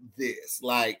doing this.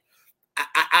 Like,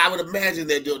 I would imagine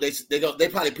they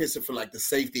probably piss it for like the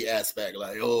safety aspect.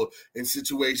 Like, oh, in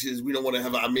situations we don't want to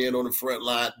have our men on the front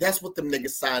line. That's what them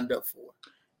niggas signed up for.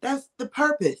 That's the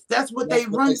purpose. That's what they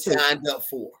signed up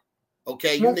for.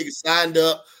 Okay, you niggas signed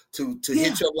up to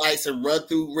hit your lights and run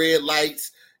through red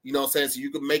lights. You know what I'm saying? So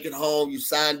you can make it home. You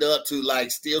signed up to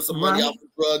like steal some money off the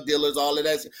drug dealers, all of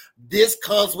that. This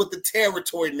comes with the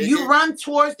territory, nigga. You run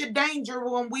towards the danger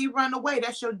when we run away.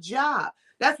 That's your job.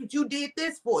 That's what you did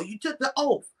this for. You took the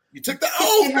oath. You took the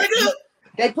oath, nigga.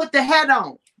 They put the hat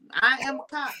on. I am a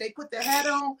cop. They put the hat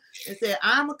on and said,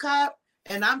 I'm a cop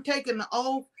and I'm taking the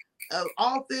oath of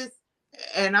office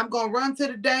and I'm going to run to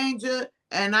the danger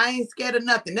and I ain't scared of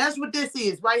nothing. That's what this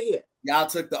is right here. Y'all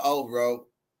took the oath, bro.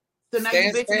 So now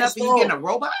you bitching up and you getting a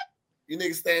robot? You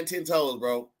niggas stand 10 toes,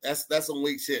 bro. That's some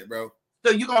weak shit, bro.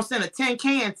 So you gonna send a tin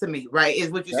can to me, right? Is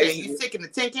what you're saying. You sticking the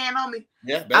tin can on me?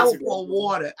 Yeah, basically. I will pour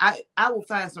water. I will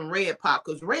find some Red Pop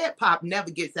because Red Pop never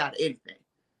gets out of anything.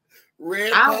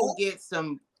 I will get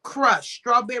some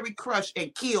strawberry crush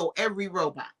and kill every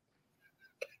robot.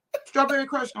 Strawberry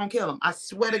crush gonna kill him. I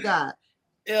swear to God.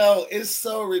 Yo, it's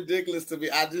so ridiculous to me.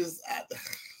 I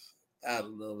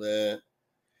don't know, man.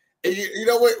 And you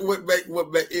know what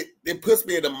it puts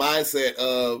me in the mindset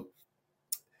of,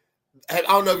 I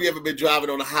don't know if you ever been driving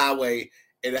on the highway,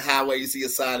 and the highway you see a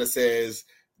sign that says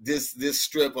this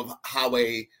strip of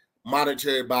highway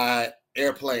monitored by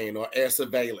airplane or air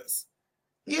surveillance.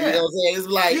 Yeah. You know what I'm saying? It's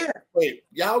like, wait,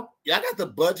 y'all got the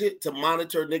budget to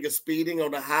monitor niggas speeding on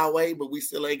the highway, but we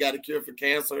still ain't got a cure for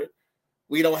cancer.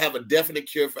 We don't have a definite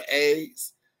cure for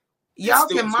AIDS. Y'all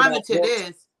can monitor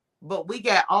this, but we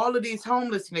got all of these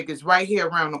homeless niggas right here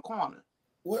around the corner.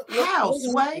 How,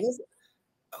 Sway?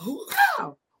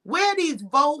 How? Where are these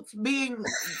votes being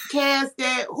cast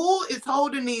at? Who is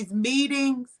holding these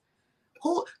meetings?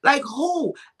 Who?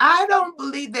 I don't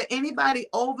believe that anybody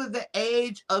over the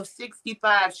age of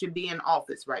 65 should be in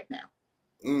office right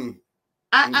now.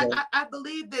 I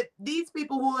believe that these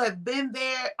people who have been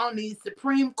there on these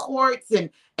Supreme Courts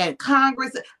and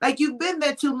Congress, like, you've been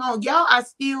there too long. Y'all are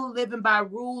still living by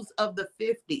rules of the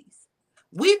 50s.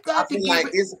 We've got to get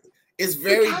it's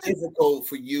very difficult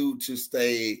for you to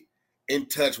stay in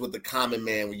touch with the common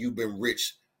man when you've been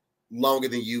rich longer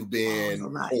than you've been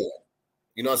poor.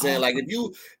 You know what I'm saying? Like,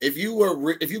 if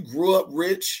you grew up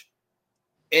rich,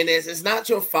 and it's not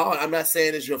your fault. I'm not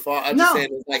saying it's your fault. I'm just saying,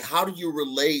 it's like, how do you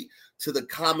relate to the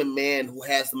common man who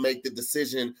has to make the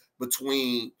decision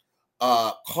between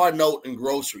car note and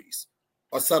groceries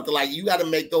or something? Like, you got to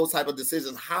make those type of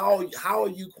decisions. How are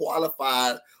you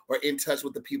qualified or in touch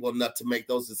with the people enough to make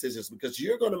those decisions? Because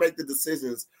you're going to make the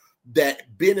decisions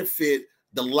that benefit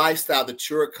the lifestyle that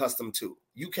you're accustomed to.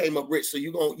 You came up rich, so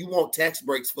you want tax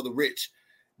breaks for the rich.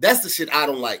 That's the shit I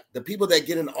don't like. The people that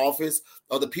get in office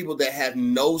are the people that have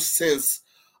no sense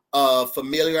of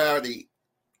familiarity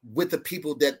with the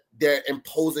people that they're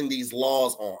imposing these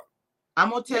laws on.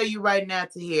 I'm gonna tell you right now,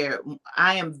 Tahir,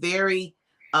 I am very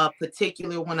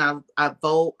particular when I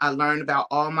vote. I learn about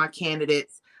all my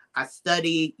candidates. I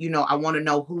study. I want to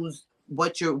know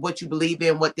what you believe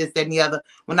in, what this, that, and the other.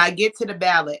 When I get to the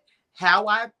ballot, how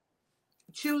I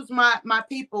choose my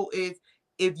people is,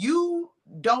 if you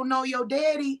don't know your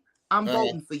daddy, I'm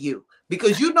voting for you,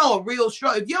 because you know a real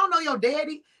struggle. If you don't know your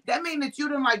daddy, that means that you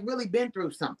done really been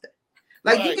through something.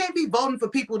 Like, you can't be voting for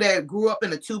people that grew up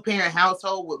in a 2-parent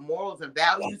household with morals and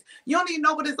values. You don't even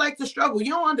know what it's like to struggle. You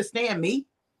don't understand me.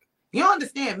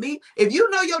 If you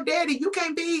know your daddy, you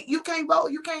can't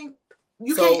vote. You can't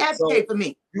advocate for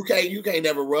me. You can't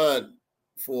never run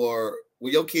for,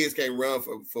 your kids can't run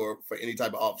for any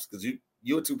type of office because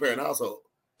you're a 2-parent household.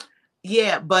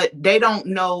 Yeah, but they don't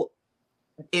know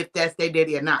if that's their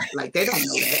daddy or not. Like, they don't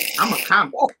know that. I'm a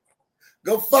comic.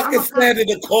 Go fucking stand in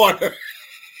the corner.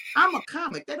 I'm a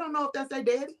comic. They don't know if that's their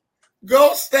daddy.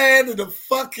 Go stand in the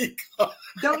fucking corner.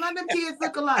 Don't none of them kids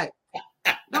look alike.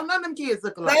 None of them kids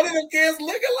look alike.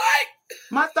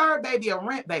 My third baby a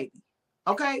rent baby.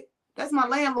 Okay? That's my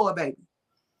landlord baby.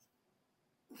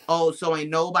 Oh, so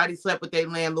ain't nobody slept with their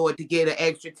landlord to get an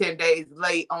extra 10 days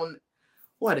late on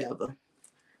whatever.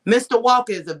 Mr.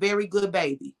 Walker is a very good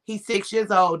baby. He's 6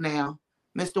 years old now.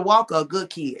 Mr. Walker, a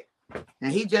good kid.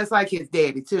 And he just like his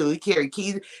daddy, too. He carry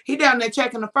keys. He down there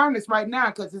checking the furnace right now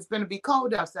because it's going to be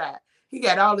cold outside. He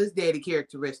got all his daddy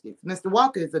characteristics. Mr.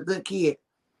 Walker is a good kid.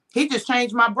 He just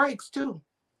changed my brakes too.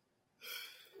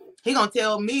 He gonna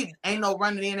tell me ain't no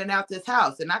running in and out this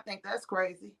house, and I think that's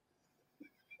crazy.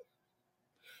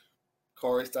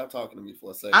 Corey, stop talking to me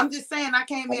for a second. I'm just saying, I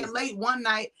came in late one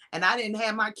night and I didn't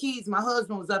have my keys. My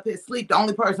husband was up here asleep. The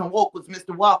only person woke was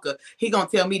Mr. Walker. He gonna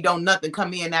tell me don't nothing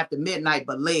come in after midnight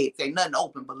but legs. Ain't nothing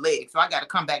open but legs. So I gotta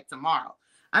come back tomorrow.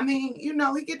 I mean, you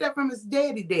know, he get that from his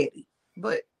daddy.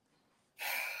 But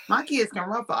my kids can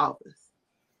run for office.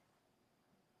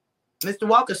 Mr.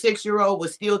 Walker, 6-year-old,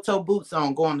 with steel-toe boots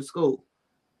on going to school.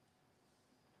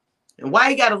 And why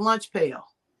he got a lunch pail?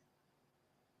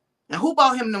 And who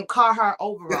bought him them Carhartt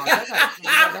overalls?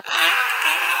 Why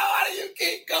do you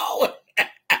keep going?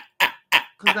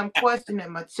 Because I'm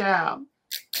questioning my child.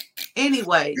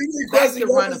 Anyway, back to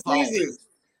running for office.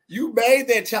 You made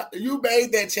that child. You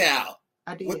made that child.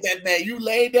 I did. With that man. You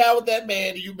laid down with that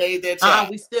man and you made that child.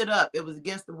 We stood up. It was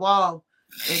against the wall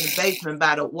in the basement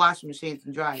by the washing machines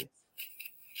and dryers.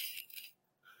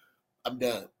 I'm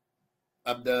done.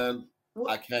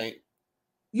 What? I can't.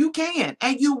 You can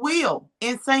and you will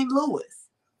in St. Louis.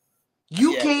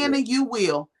 You can and you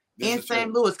will in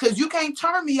St. Louis because you can't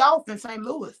turn me off in St.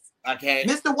 Louis. I can't.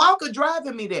 Mr. Walker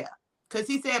driving me there because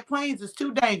he said planes is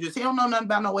too dangerous. He don't know nothing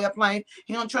about no airplane.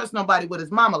 He don't trust nobody with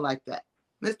his mama like that.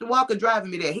 Mr. Walker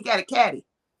driving me there. He got a caddy.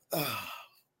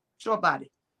 Short body.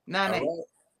 9'8".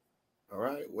 All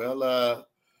right. Well,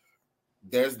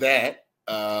 there's that.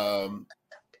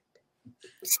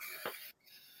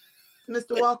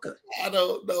 Mr. Walker. I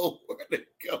don't know where to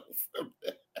go from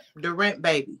there. The rent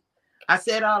baby. I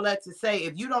said all that to say,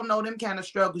 if you don't know them kind of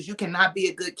struggles, you cannot be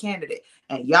a good candidate.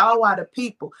 And y'all are the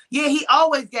people. Yeah, he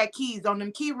always got keys on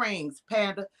them key rings,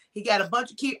 Panda. He got a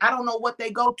bunch of keys. I don't know what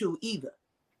they go to either.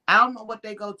 I don't know what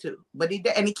they go to. But he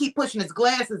keep pushing his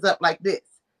glasses up like this.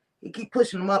 He keep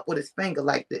pushing them up with his finger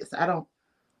like this. I don't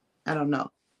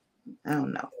know.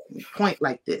 Point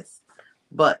like this.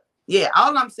 But yeah,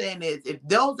 all I'm saying is if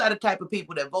those are the type of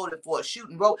people that voted for a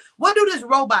shooting robot, what do this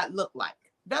robot look like?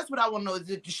 That's what I want to know. Is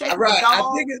it the shape of a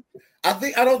dog?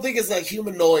 I don't think it's like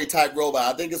humanoid type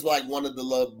robot. I think it's like one of the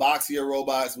little boxier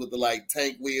robots with the like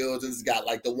tank wheels. And it's got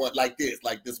like the one like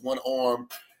this one arm.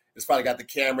 It's probably got the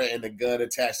camera and the gun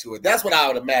attached to it. That's what I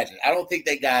would imagine. I don't think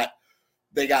they got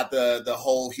the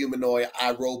whole humanoid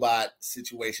iRobot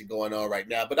situation going on right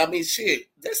now. But I mean, shit,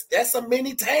 that's a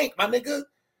mini tank, my nigga.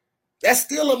 That's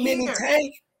still a mini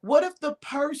tank. What if the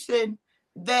person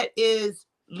that is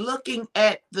looking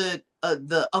at the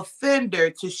offender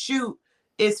to shoot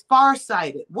is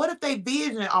farsighted? What if they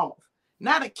vision off?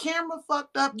 Now the camera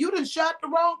fucked up. You done shot the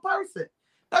wrong person.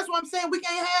 That's what I'm saying. We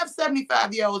can't have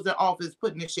 75-year-olds in office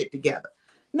putting this shit together.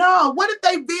 No, what if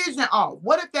they vision off?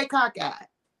 What if they cockeyed?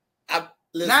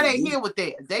 Now they here with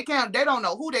theirs. They don't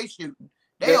know who they shooting.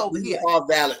 They over here.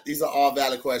 These are all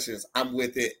valid questions. I'm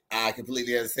with it. I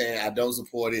completely understand. I don't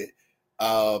support it.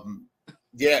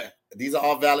 Yeah, these are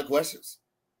all valid questions.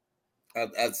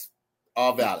 That's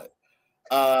all valid.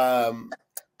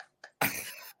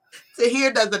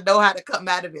 Tahir doesn't know how to come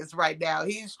out of this right now.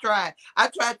 He's trying. I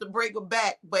tried to bring him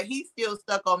back, but he's still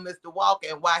stuck on Mr. Walker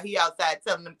and why he outside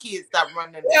telling them kids stop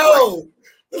running. Yo,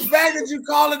 the fact that you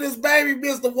calling this baby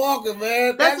Mr. Walker,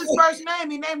 man. That's his first name.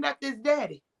 He named after his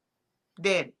daddy.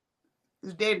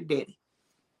 His daddy.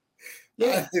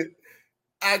 Yeah.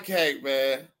 I can't,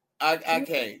 man. I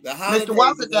can't. Mr.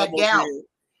 Walker got gout.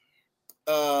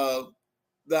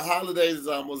 The holidays is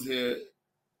almost here.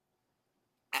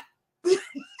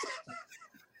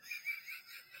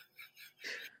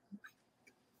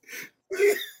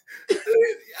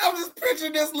 I'm just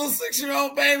picturing this little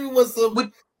 6-year-old baby with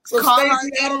some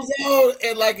Stacey Adams on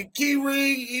and like a key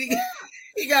ring.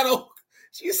 He got on.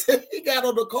 She said he got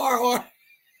on the Carhartt.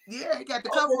 Yeah, he got the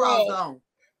coveralls on.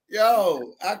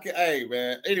 Yo, hey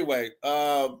man. Anyway,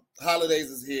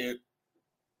 holidays is here.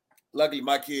 Luckily,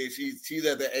 my kid, she's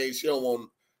at the age she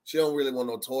don't really want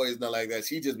no toys, nothing like that.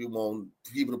 She just be wanting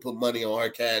people to put money on her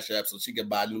Cash App so she can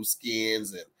buy new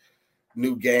skins and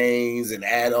new games and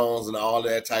add-ons and all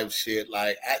that type of shit.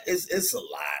 Like it's a lot.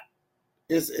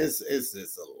 It's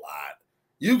a lot.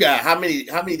 You got how many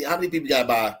people you got to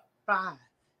buy? 5.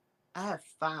 I have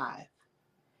 5.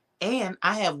 And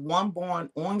I have one born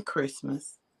on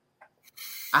Christmas.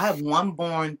 I have one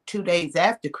born 2 days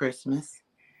after Christmas.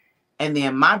 And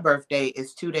then my birthday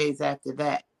is 2 days after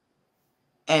that.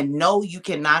 And no, you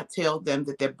cannot tell them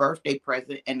that their birthday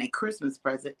present and their Christmas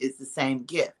present is the same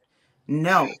gift.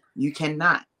 No, you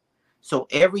cannot. So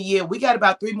every year, we got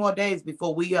about 3 more days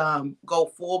before we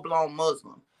go full-blown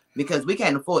Muslim. Because we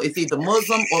can't afford, it's either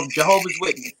Muslim or Jehovah's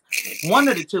Witness. One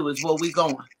of the two is where we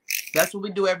going. That's what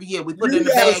we do every year. We put it in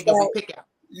the bag and we pick out.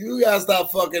 You gotta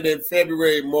stop fucking in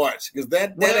February, March, because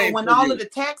that ain't when for all you. of the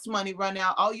tax money run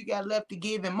out, all you got left to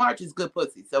give in March is good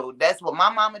pussy. So that's what my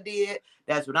mama did.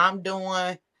 That's what I'm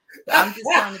doing. I'm just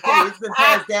trying to tell you, it's been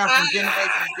passed down from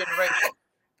generation to generation.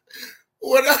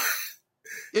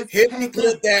 Hit me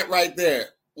clip that right there.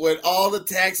 When all the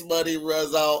tax money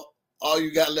runs out, all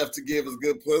you got left to give is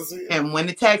good pussy. And when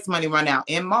the tax money run out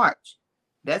in March,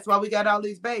 that's why we got all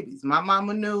these babies. My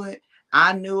mama knew it.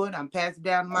 I knew it. I'm passing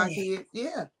down to my kids.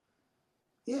 Yeah.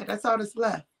 Yeah, that's all that's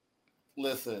left.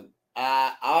 Listen,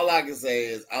 all I can say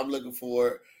is I'm looking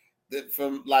for that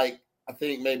from I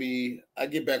think maybe I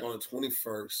get back on the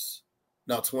 21st.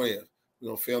 No, 20th. We're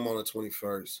gonna film on the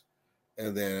 21st.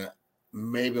 And then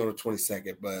maybe on the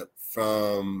 22nd, but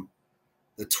from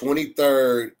the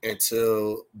 23rd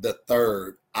until the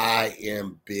 3rd, I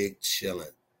am big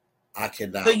chilling. I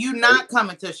cannot. So you're not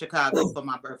coming to Chicago for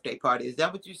my birthday party? Is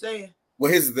that what you're saying?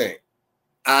 Well, here's the thing.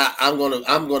 I'm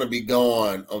gonna be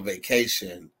gone on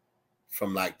vacation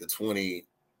from like the 29th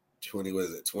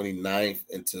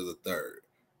until the 3rd.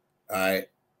 All right,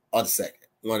 or the 2nd,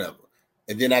 whatever.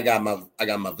 And then I got my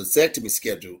vasectomy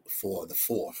scheduled for the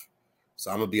 4th.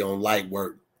 So I'm gonna be on light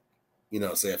work,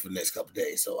 saying for the next couple of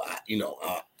days. So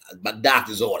my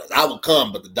doctor's orders. I will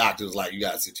come, but the doctor was like, you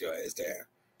gotta sit your ass there,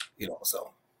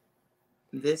 so.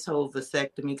 This whole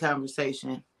vasectomy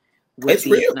conversation it's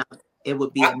real. It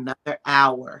would be another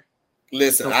hour.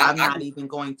 Listen, so I'm not even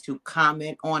going to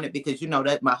comment on it because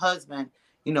that my husband,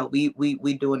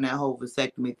 we doing that whole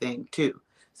vasectomy thing too.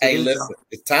 So hey, listen,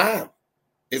 it's time.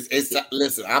 It's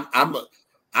listen. I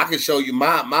can show you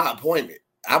my appointment.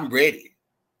 I'm ready.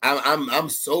 I'm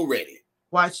so ready.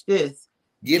 Watch this.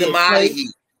 Get him out of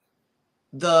here.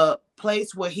 The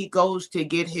place where he goes to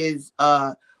get his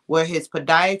where his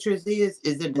podiatrist is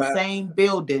in the same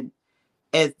building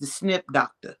as the SNP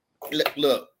doctor.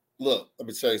 Look. Let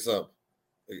me tell you something.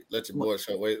 Let your boy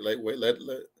show. Wait. Let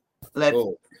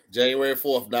January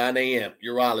 4th, 9 a.m.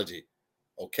 Urology.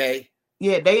 Okay.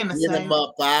 Yeah, they in the same. Get them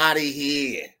up out of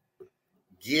here.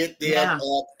 Get them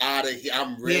up out of here.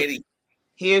 I'm ready.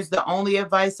 Here's the only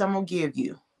advice I'm gonna give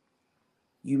you.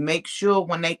 You make sure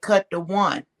when they cut the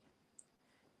one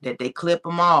that they clip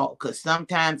them all, because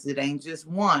sometimes it ain't just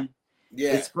one.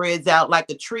 Yeah, it spreads out like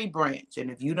a tree branch, and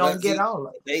if you don't get all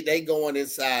of it, they going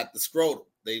inside the scrotum.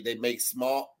 They make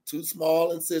two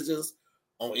small incisions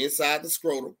on inside the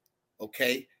scrotum.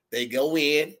 Okay, they go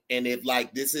in, and if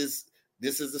this is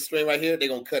the string right here, they're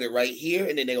gonna cut it right here,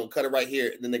 and then they're gonna cut it right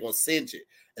here, and then they're gonna cinch it,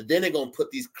 and then they're gonna put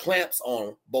these clamps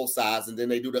on both sides, and then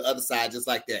they do the other side just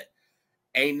like that.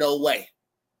 Ain't no way.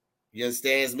 You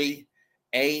understand me?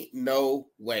 Ain't no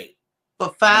way.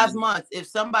 For 5 months, if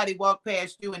somebody walked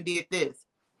past you and did this,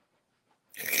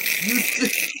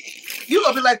 you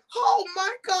gonna be like, oh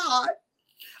my God.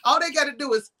 All they got to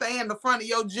do is fan the front of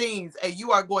your jeans and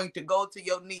you are going to go to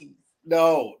your knees.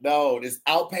 No, this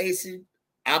outpatient.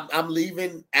 I'm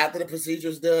leaving after the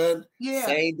procedure's done. Yeah.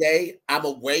 Same day. I'm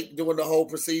awake doing the whole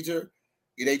procedure.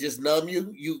 They just numb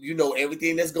you. You know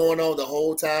everything that's going on the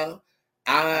whole time.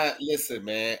 Listen,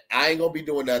 man, I ain't gonna be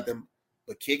doing nothing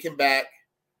but kicking back,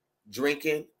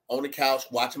 drinking on the couch,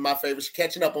 watching my favorites,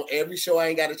 catching up on every show I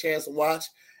ain't got a chance to watch.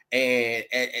 And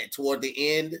toward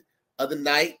the end of the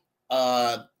night,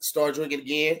 start drinking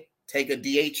again, take a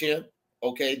DHM.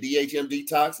 Okay, DHM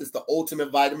detox is the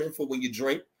ultimate vitamin for when you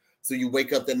drink. So you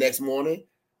wake up the next morning,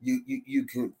 you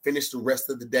can finish the rest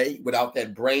of the day without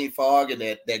that brain fog and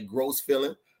that gross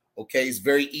feeling. Okay, it's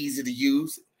very easy to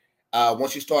use.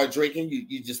 Once you start drinking,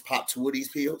 you just pop 2 of these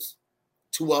pills.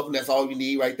 2 of them, that's all you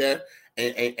need right there.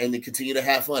 And to continue to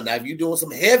have fun. Now, if you're doing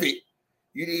some heavy,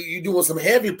 you're doing some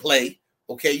heavy play,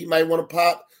 okay, you might want to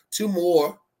pop 2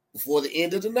 more before the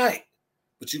end of the night.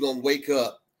 But you're gonna wake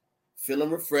up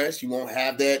feeling refreshed. You won't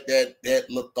have that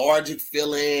lethargic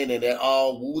feeling and that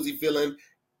all woozy feeling.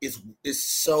 It's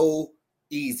so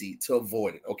easy to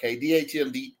avoid it. Okay,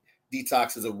 DHM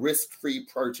detox is a risk-free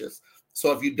purchase.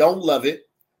 So if you don't love it,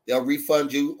 they'll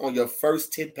refund you on your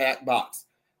first 10-pack box.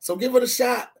 So give it a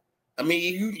shot. I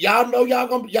mean, y'all know y'all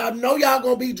gonna be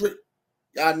drinking.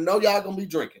 Y'all know y'all gonna be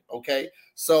drinking. Okay,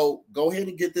 so go ahead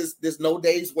and get this no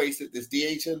days wasted, this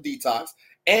DHM detox,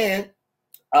 and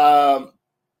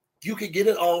you can get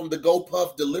it on the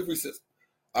GoPuff delivery system.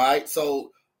 All right,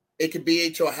 so it could be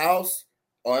at your house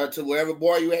or to wherever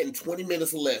bar you at in 20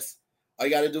 minutes or less. All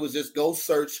you got to do is just go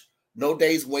search No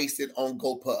Days Wasted on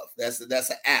GoPuff. That's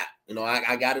an app.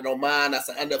 I got it on mine. I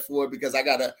signed up for it because I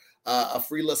got a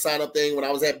free little sign up thing when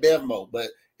I was at Bevmo, but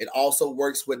it also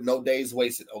works with No Days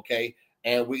Wasted. Okay,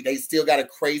 and they still got a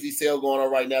crazy sale going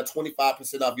on right now,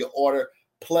 25% off your order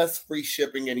plus free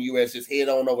shipping in the U.S. Just head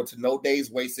on over to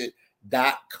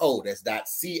That's .co/DIYS.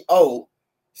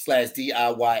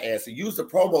 And use the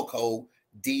promo code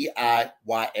DIYS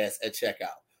at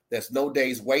checkout. There's no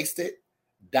days wasted.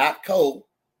 .co/DIYS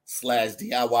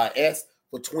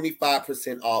for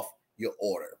 25% off your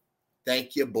order.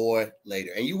 Thank you, boy,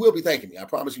 later. And you will be thanking me. I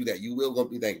promise you that. You will going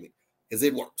to be thanking me because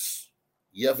it works.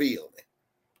 You feel me?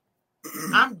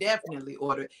 I'm definitely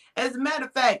ordering. As a matter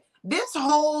of fact, this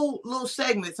whole little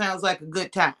segment sounds like a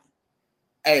good time.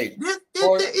 Hey,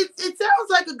 it sounds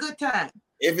like a good time.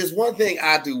 If it's one thing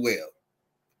I do well,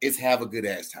 it's have a good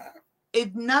ass time.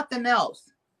 If nothing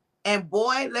else. And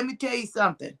boy, let me tell you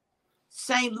something.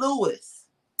 St. Louis.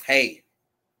 Hey.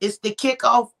 It's the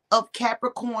kickoff of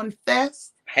Capricorn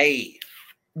Fest. Hey.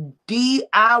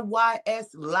 DIYS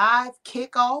live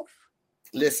kickoff.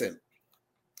 Listen,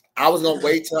 I was going to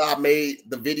wait till I made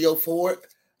the video for it,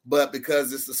 but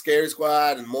because it's the Scary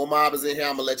Squad and more mob is in here,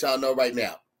 I'm going to let y'all know right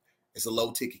now. It's a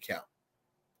low ticket count.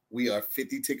 We are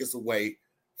 50 tickets away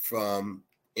from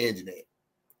ending it.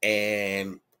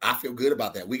 And I feel good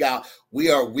about that. We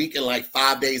are a week and like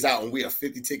 5 days out, and we are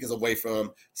 50 tickets away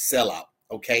from sellout.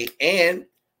 Okay. And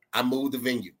I moved the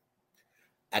venue.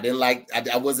 I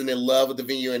wasn't in love with the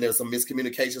venue, and there was some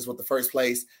miscommunications with the first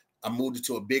place. I moved it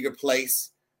to a bigger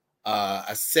place, a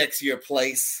sexier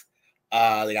place.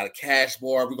 They got a cash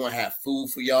bar. We're going to have food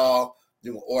for y'all.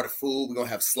 We're going to order food. We're going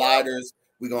to have sliders.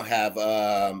 We're going to have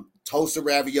toasted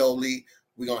ravioli.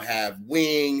 We're going to have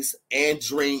wings and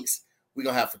drinks. We're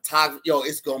going to have photography. Yo,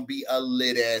 it's going to be a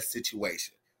lit-ass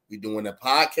situation. We're doing a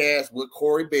podcast with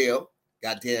Corey Bell.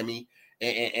 Goddamn me.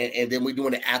 And then we're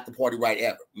doing the after party right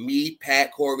after. Me,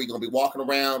 Pat, Corey, we're going to be walking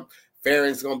around.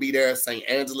 Farron's going to be there. St.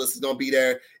 Angeles is going to be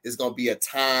there. It's going to be a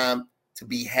time to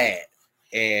be had.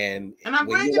 And I'm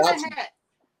bringing the hat.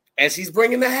 And she's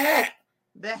bringing the hat.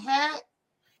 The hat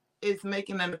is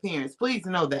making an appearance. Please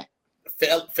know that.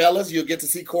 Fellas, you'll get to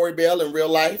see Corey Bell in real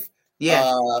life.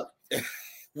 Yeah.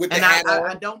 With the and hat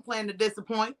I don't plan to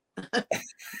disappoint.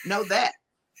 Know that.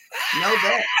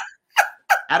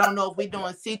 I don't know if we're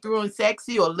doing see-through and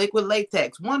sexy or liquid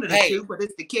latex. One of the two, but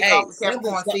it's the kickoff of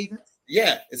Capricorn season.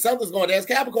 Yeah, if something's going down, it's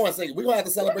Capricorn season. We're going to have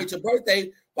to celebrate your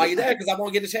birthday while you're there because I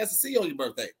won't get a chance to see you on your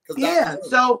birthday. Yeah,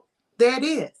 so there it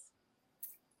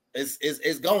is.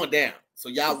 It's going down. So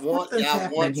y'all want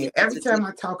here. Every time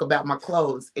I talk about my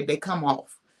clothes, they come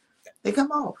off. They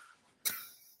come off.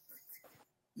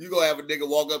 You gonna have a nigga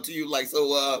walk up to you like,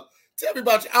 so tell me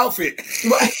about your outfit.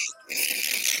 Right.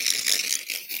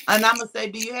 And I'm gonna say,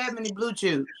 do you have any blue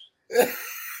chews? Because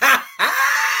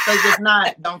if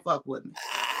not, don't fuck with me.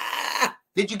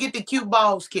 Did you get the cute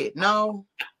balls kit? No.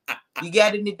 You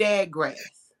got any dad grass?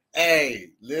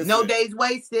 Hey, listen. No days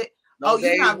wasted. No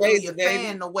you're not really a baby.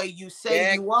 fan the way you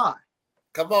say you are.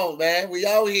 Come on, man. We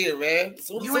out here, man.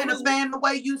 You ain't a fan the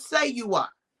way you say you are.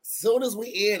 Soon as we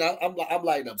in, I'm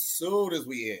lighting up. Soon as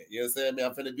we in, you know what I'm saying? Man,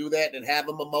 I'm finna do that and have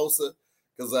a mimosa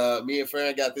because me and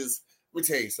Farron got this. Let me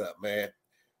tell you something, man.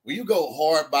 When you go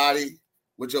hard body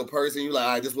with your person, you like,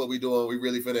 all right, this is what we doing. We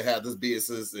really finna have this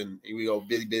business and we go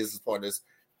big business partners.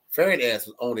 Farron ass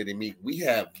was on it in me. We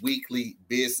have weekly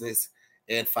business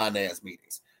and finance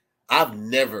meetings. I've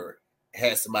never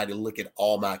had somebody look at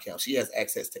all my accounts. She has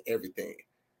access to everything.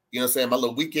 You know what I'm saying? My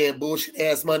little weekend bullshit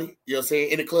ass money. You know what I'm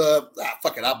saying? In the club,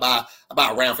 fuck it. I buy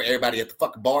a round for everybody at the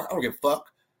fucking bar. I don't give a fuck.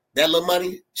 That little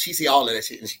money, she see all of that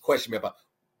shit and she questioned me about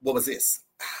what was this?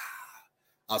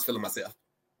 I was feeling myself.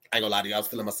 I ain't gonna lie to you. I was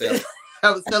feeling myself.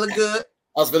 I was feeling good.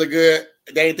 I was feeling good.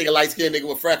 They ain't think a light-skinned nigga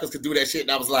with freckles could do that shit.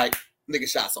 And I was like, nigga,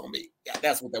 shots on me. Yeah,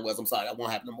 that's what that was. I'm sorry. That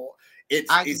won't happen no more.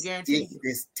 I can guarantee you.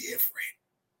 It's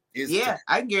different.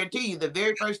 I can guarantee you the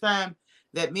very first time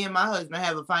that me and my husband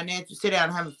have a sit down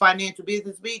and have a financial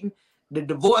business meeting, the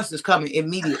divorce is coming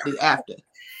immediately after.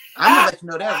 I'm gonna let you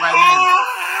know that right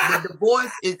now. The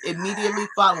divorce is immediately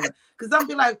following. Because I'm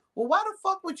be like, well, why the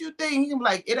fuck would you think? He's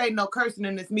like, it ain't no cursing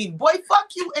in this meeting. Boy, fuck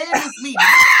you and this meeting. What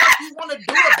the fuck you want to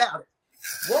do about it?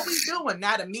 What we doing?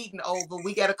 Now the meeting over.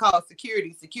 We got to call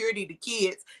security. Security, the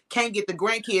kids can't get the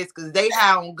grandkids because they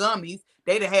high on gummies.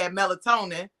 They done had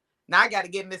melatonin. Now I got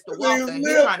to get Mr. Walker.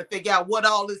 He's trying to figure out what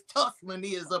all this tussling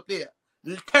is up there.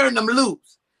 Just turn them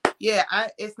loose. Yeah,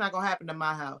 it's not going to happen to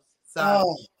my house.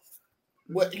 So,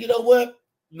 well, you know what?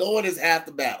 Knowing is half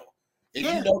the battle. If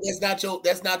you know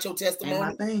that's not your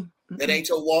testimony, that ain't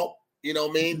your walk. You know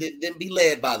what I mean? Then be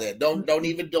led by that. Don't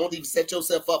even set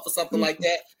yourself up for something like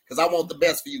that. Because I want the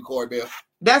best for you, Corey Bell.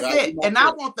 That's it. And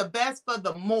I want the best for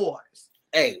the Moors.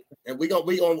 Hey, and we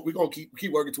gonna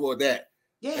keep working toward that.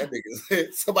 Yeah. That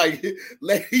nigga, somebody,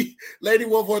 lady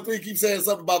 143 keeps saying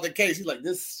something about the case. She's like,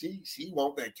 she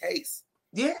want that case.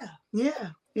 Yeah.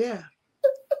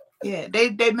 Yeah, they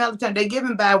melatonin. They give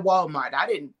him by Walmart. I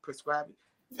didn't prescribe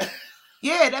it.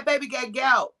 Yeah, that baby got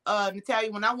gout.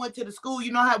 Natalia, when I went to the school,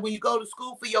 you know how when you go to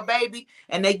school for your baby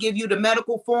and they give you the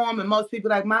medical form, and most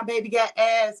people like, my baby got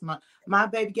asthma, my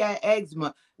baby got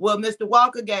eczema. Well, Mr.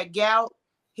 Walker got gout.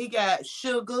 He got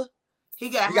sugar. He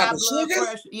got high blood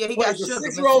pressure. Yeah, he got sugar.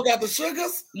 6-year-old got the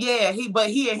sugars? Yeah, but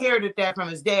he inherited that from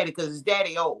his daddy because his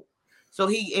daddy old. So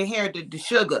he inherited the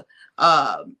sugar.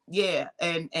 Yeah,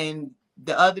 and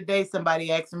the other day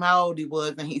somebody asked him how old he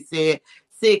was, and he said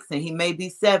 6, and he may be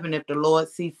 7 if the Lord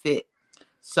see fit.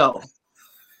 So,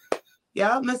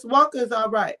 yeah, Mr. Walker is all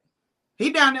right.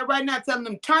 He down there right now telling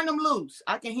them, turn them loose.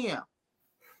 I can hear him.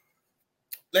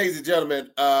 Ladies and gentlemen,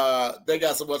 thank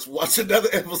y'all so much for watching another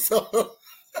episode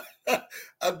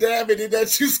of Damn It, Ain't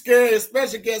That You Scared?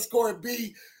 Special guest Corey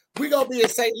B. We're going to be in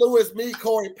St. Louis. Me,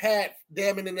 Corey, Pat.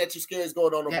 Damn It, Ain't That You Scared is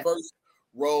going on the first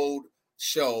road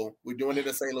show. We're doing it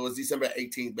in St. Louis, December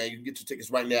 18th, man. You can get your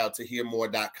tickets right now to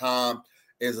hearmore.com.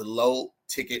 There's a low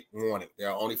ticket warning. There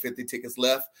are only 50 tickets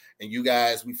left. And you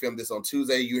guys, we filmed this on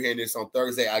Tuesday. You're hearing this on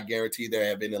Thursday. I guarantee there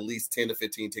have been at least 10 to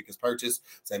 15 tickets purchased.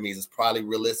 So that means it's probably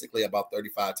realistically about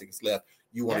 35 tickets left.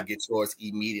 You want to get yours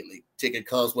immediately. Ticket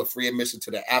comes with free admission to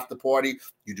the after party.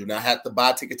 You do not have to buy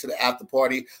a ticket to the after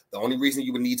party. The only reason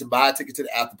you would need to buy a ticket to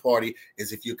the after party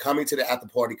is if you're coming to the after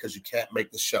party because you can't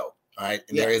make the show. All right.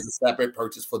 And there is a separate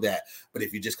purchase for that. But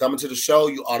if you just come into the show,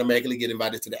 you automatically get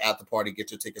invited to the after party.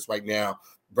 Get your tickets right now.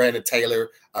 Brandon Taylor,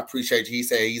 I appreciate you. He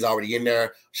said he's already in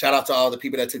there. Shout out to all the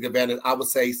people that took advantage. I would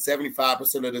say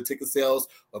 75% of the ticket sales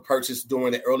were purchased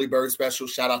during the early bird special.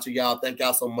 Shout out to y'all. Thank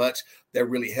y'all so much. That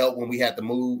really helped when we had to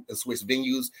move and switch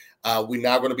venues. We're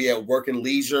now going to be at Work and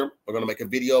Leisure. We're going to make a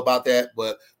video about that,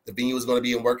 but the venue is going to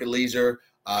be in Work and Leisure,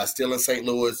 still in St.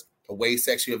 Louis, a way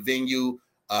section venue.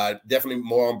 Definitely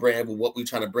more on brand with what we're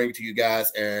trying to bring to you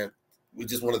guys. And we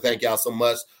just want to thank y'all so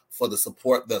much for the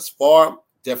support thus far.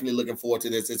 Definitely looking forward to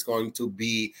this. It's going to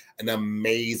be an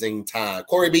amazing time.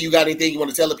 Corey B, you got anything you want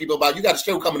to tell the people about? You got a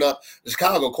show coming up in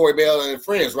Chicago, Corey Bell and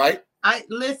Friends, right?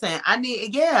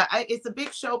 It's a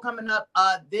big show coming up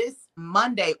this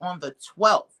Monday on the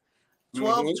 12th.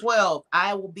 12/12,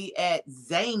 I will be at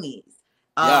Zany's.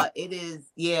 It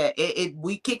is,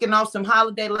 we kicking off some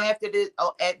holiday laughter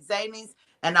at Zany's.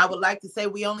 And I would like to say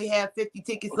we only have 50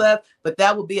 tickets left, but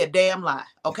that would be a damn lie.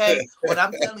 Okay. What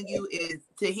I'm telling you is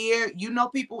to hear,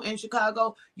 people in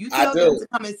Chicago, you tell them to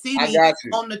come and see me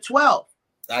on the 12th.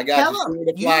 I got you.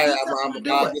 The flyer.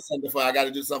 I got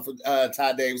to do something for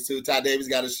Ty Davis too. Ty Davis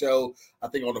got a show, I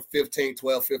think on the 15th,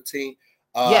 12/15.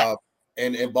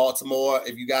 In Baltimore.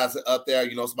 If you guys are up there,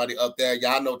 somebody up there,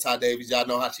 y'all know Ty Davis. Y'all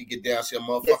know how she get down. She a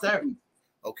motherfucker. Yes, sir.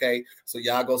 Okay, so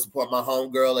y'all go support my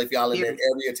homegirl. If y'all in that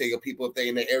area, tell your people if they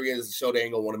in the area, it's a show they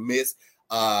ain't gonna want to miss.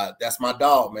 That's my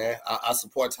dog, man. I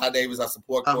support Ty Davis. I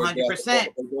support Corey Bell. 100%. What they're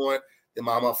doing. They're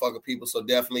my motherfucker people. So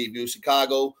definitely, if you're in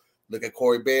Chicago, look at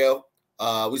Corey Bell.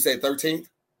 We say 13th?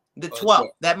 The 12th,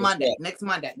 Monday, next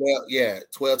Monday. Well,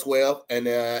 12/12. And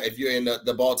if you're in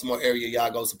the Baltimore area,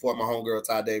 y'all go support my homegirl,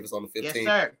 Ty Davis, on the 15th. Yes,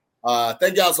 sir.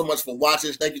 Thank y'all so much for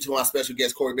watching. Thank you to my special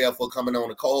guest, Corey Bell, for coming on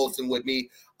and co-hosting with me.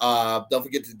 Don't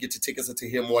forget to get your tickets at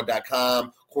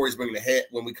hearmore.com. Corey's bringing the head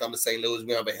when we come to St. Louis.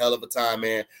 We have a hell of a time,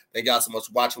 man. Thank y'all so much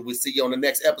for watching. We'll see you on the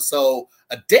next episode.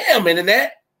 Damn,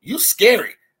 Internet, you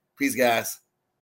scary. Peace, guys.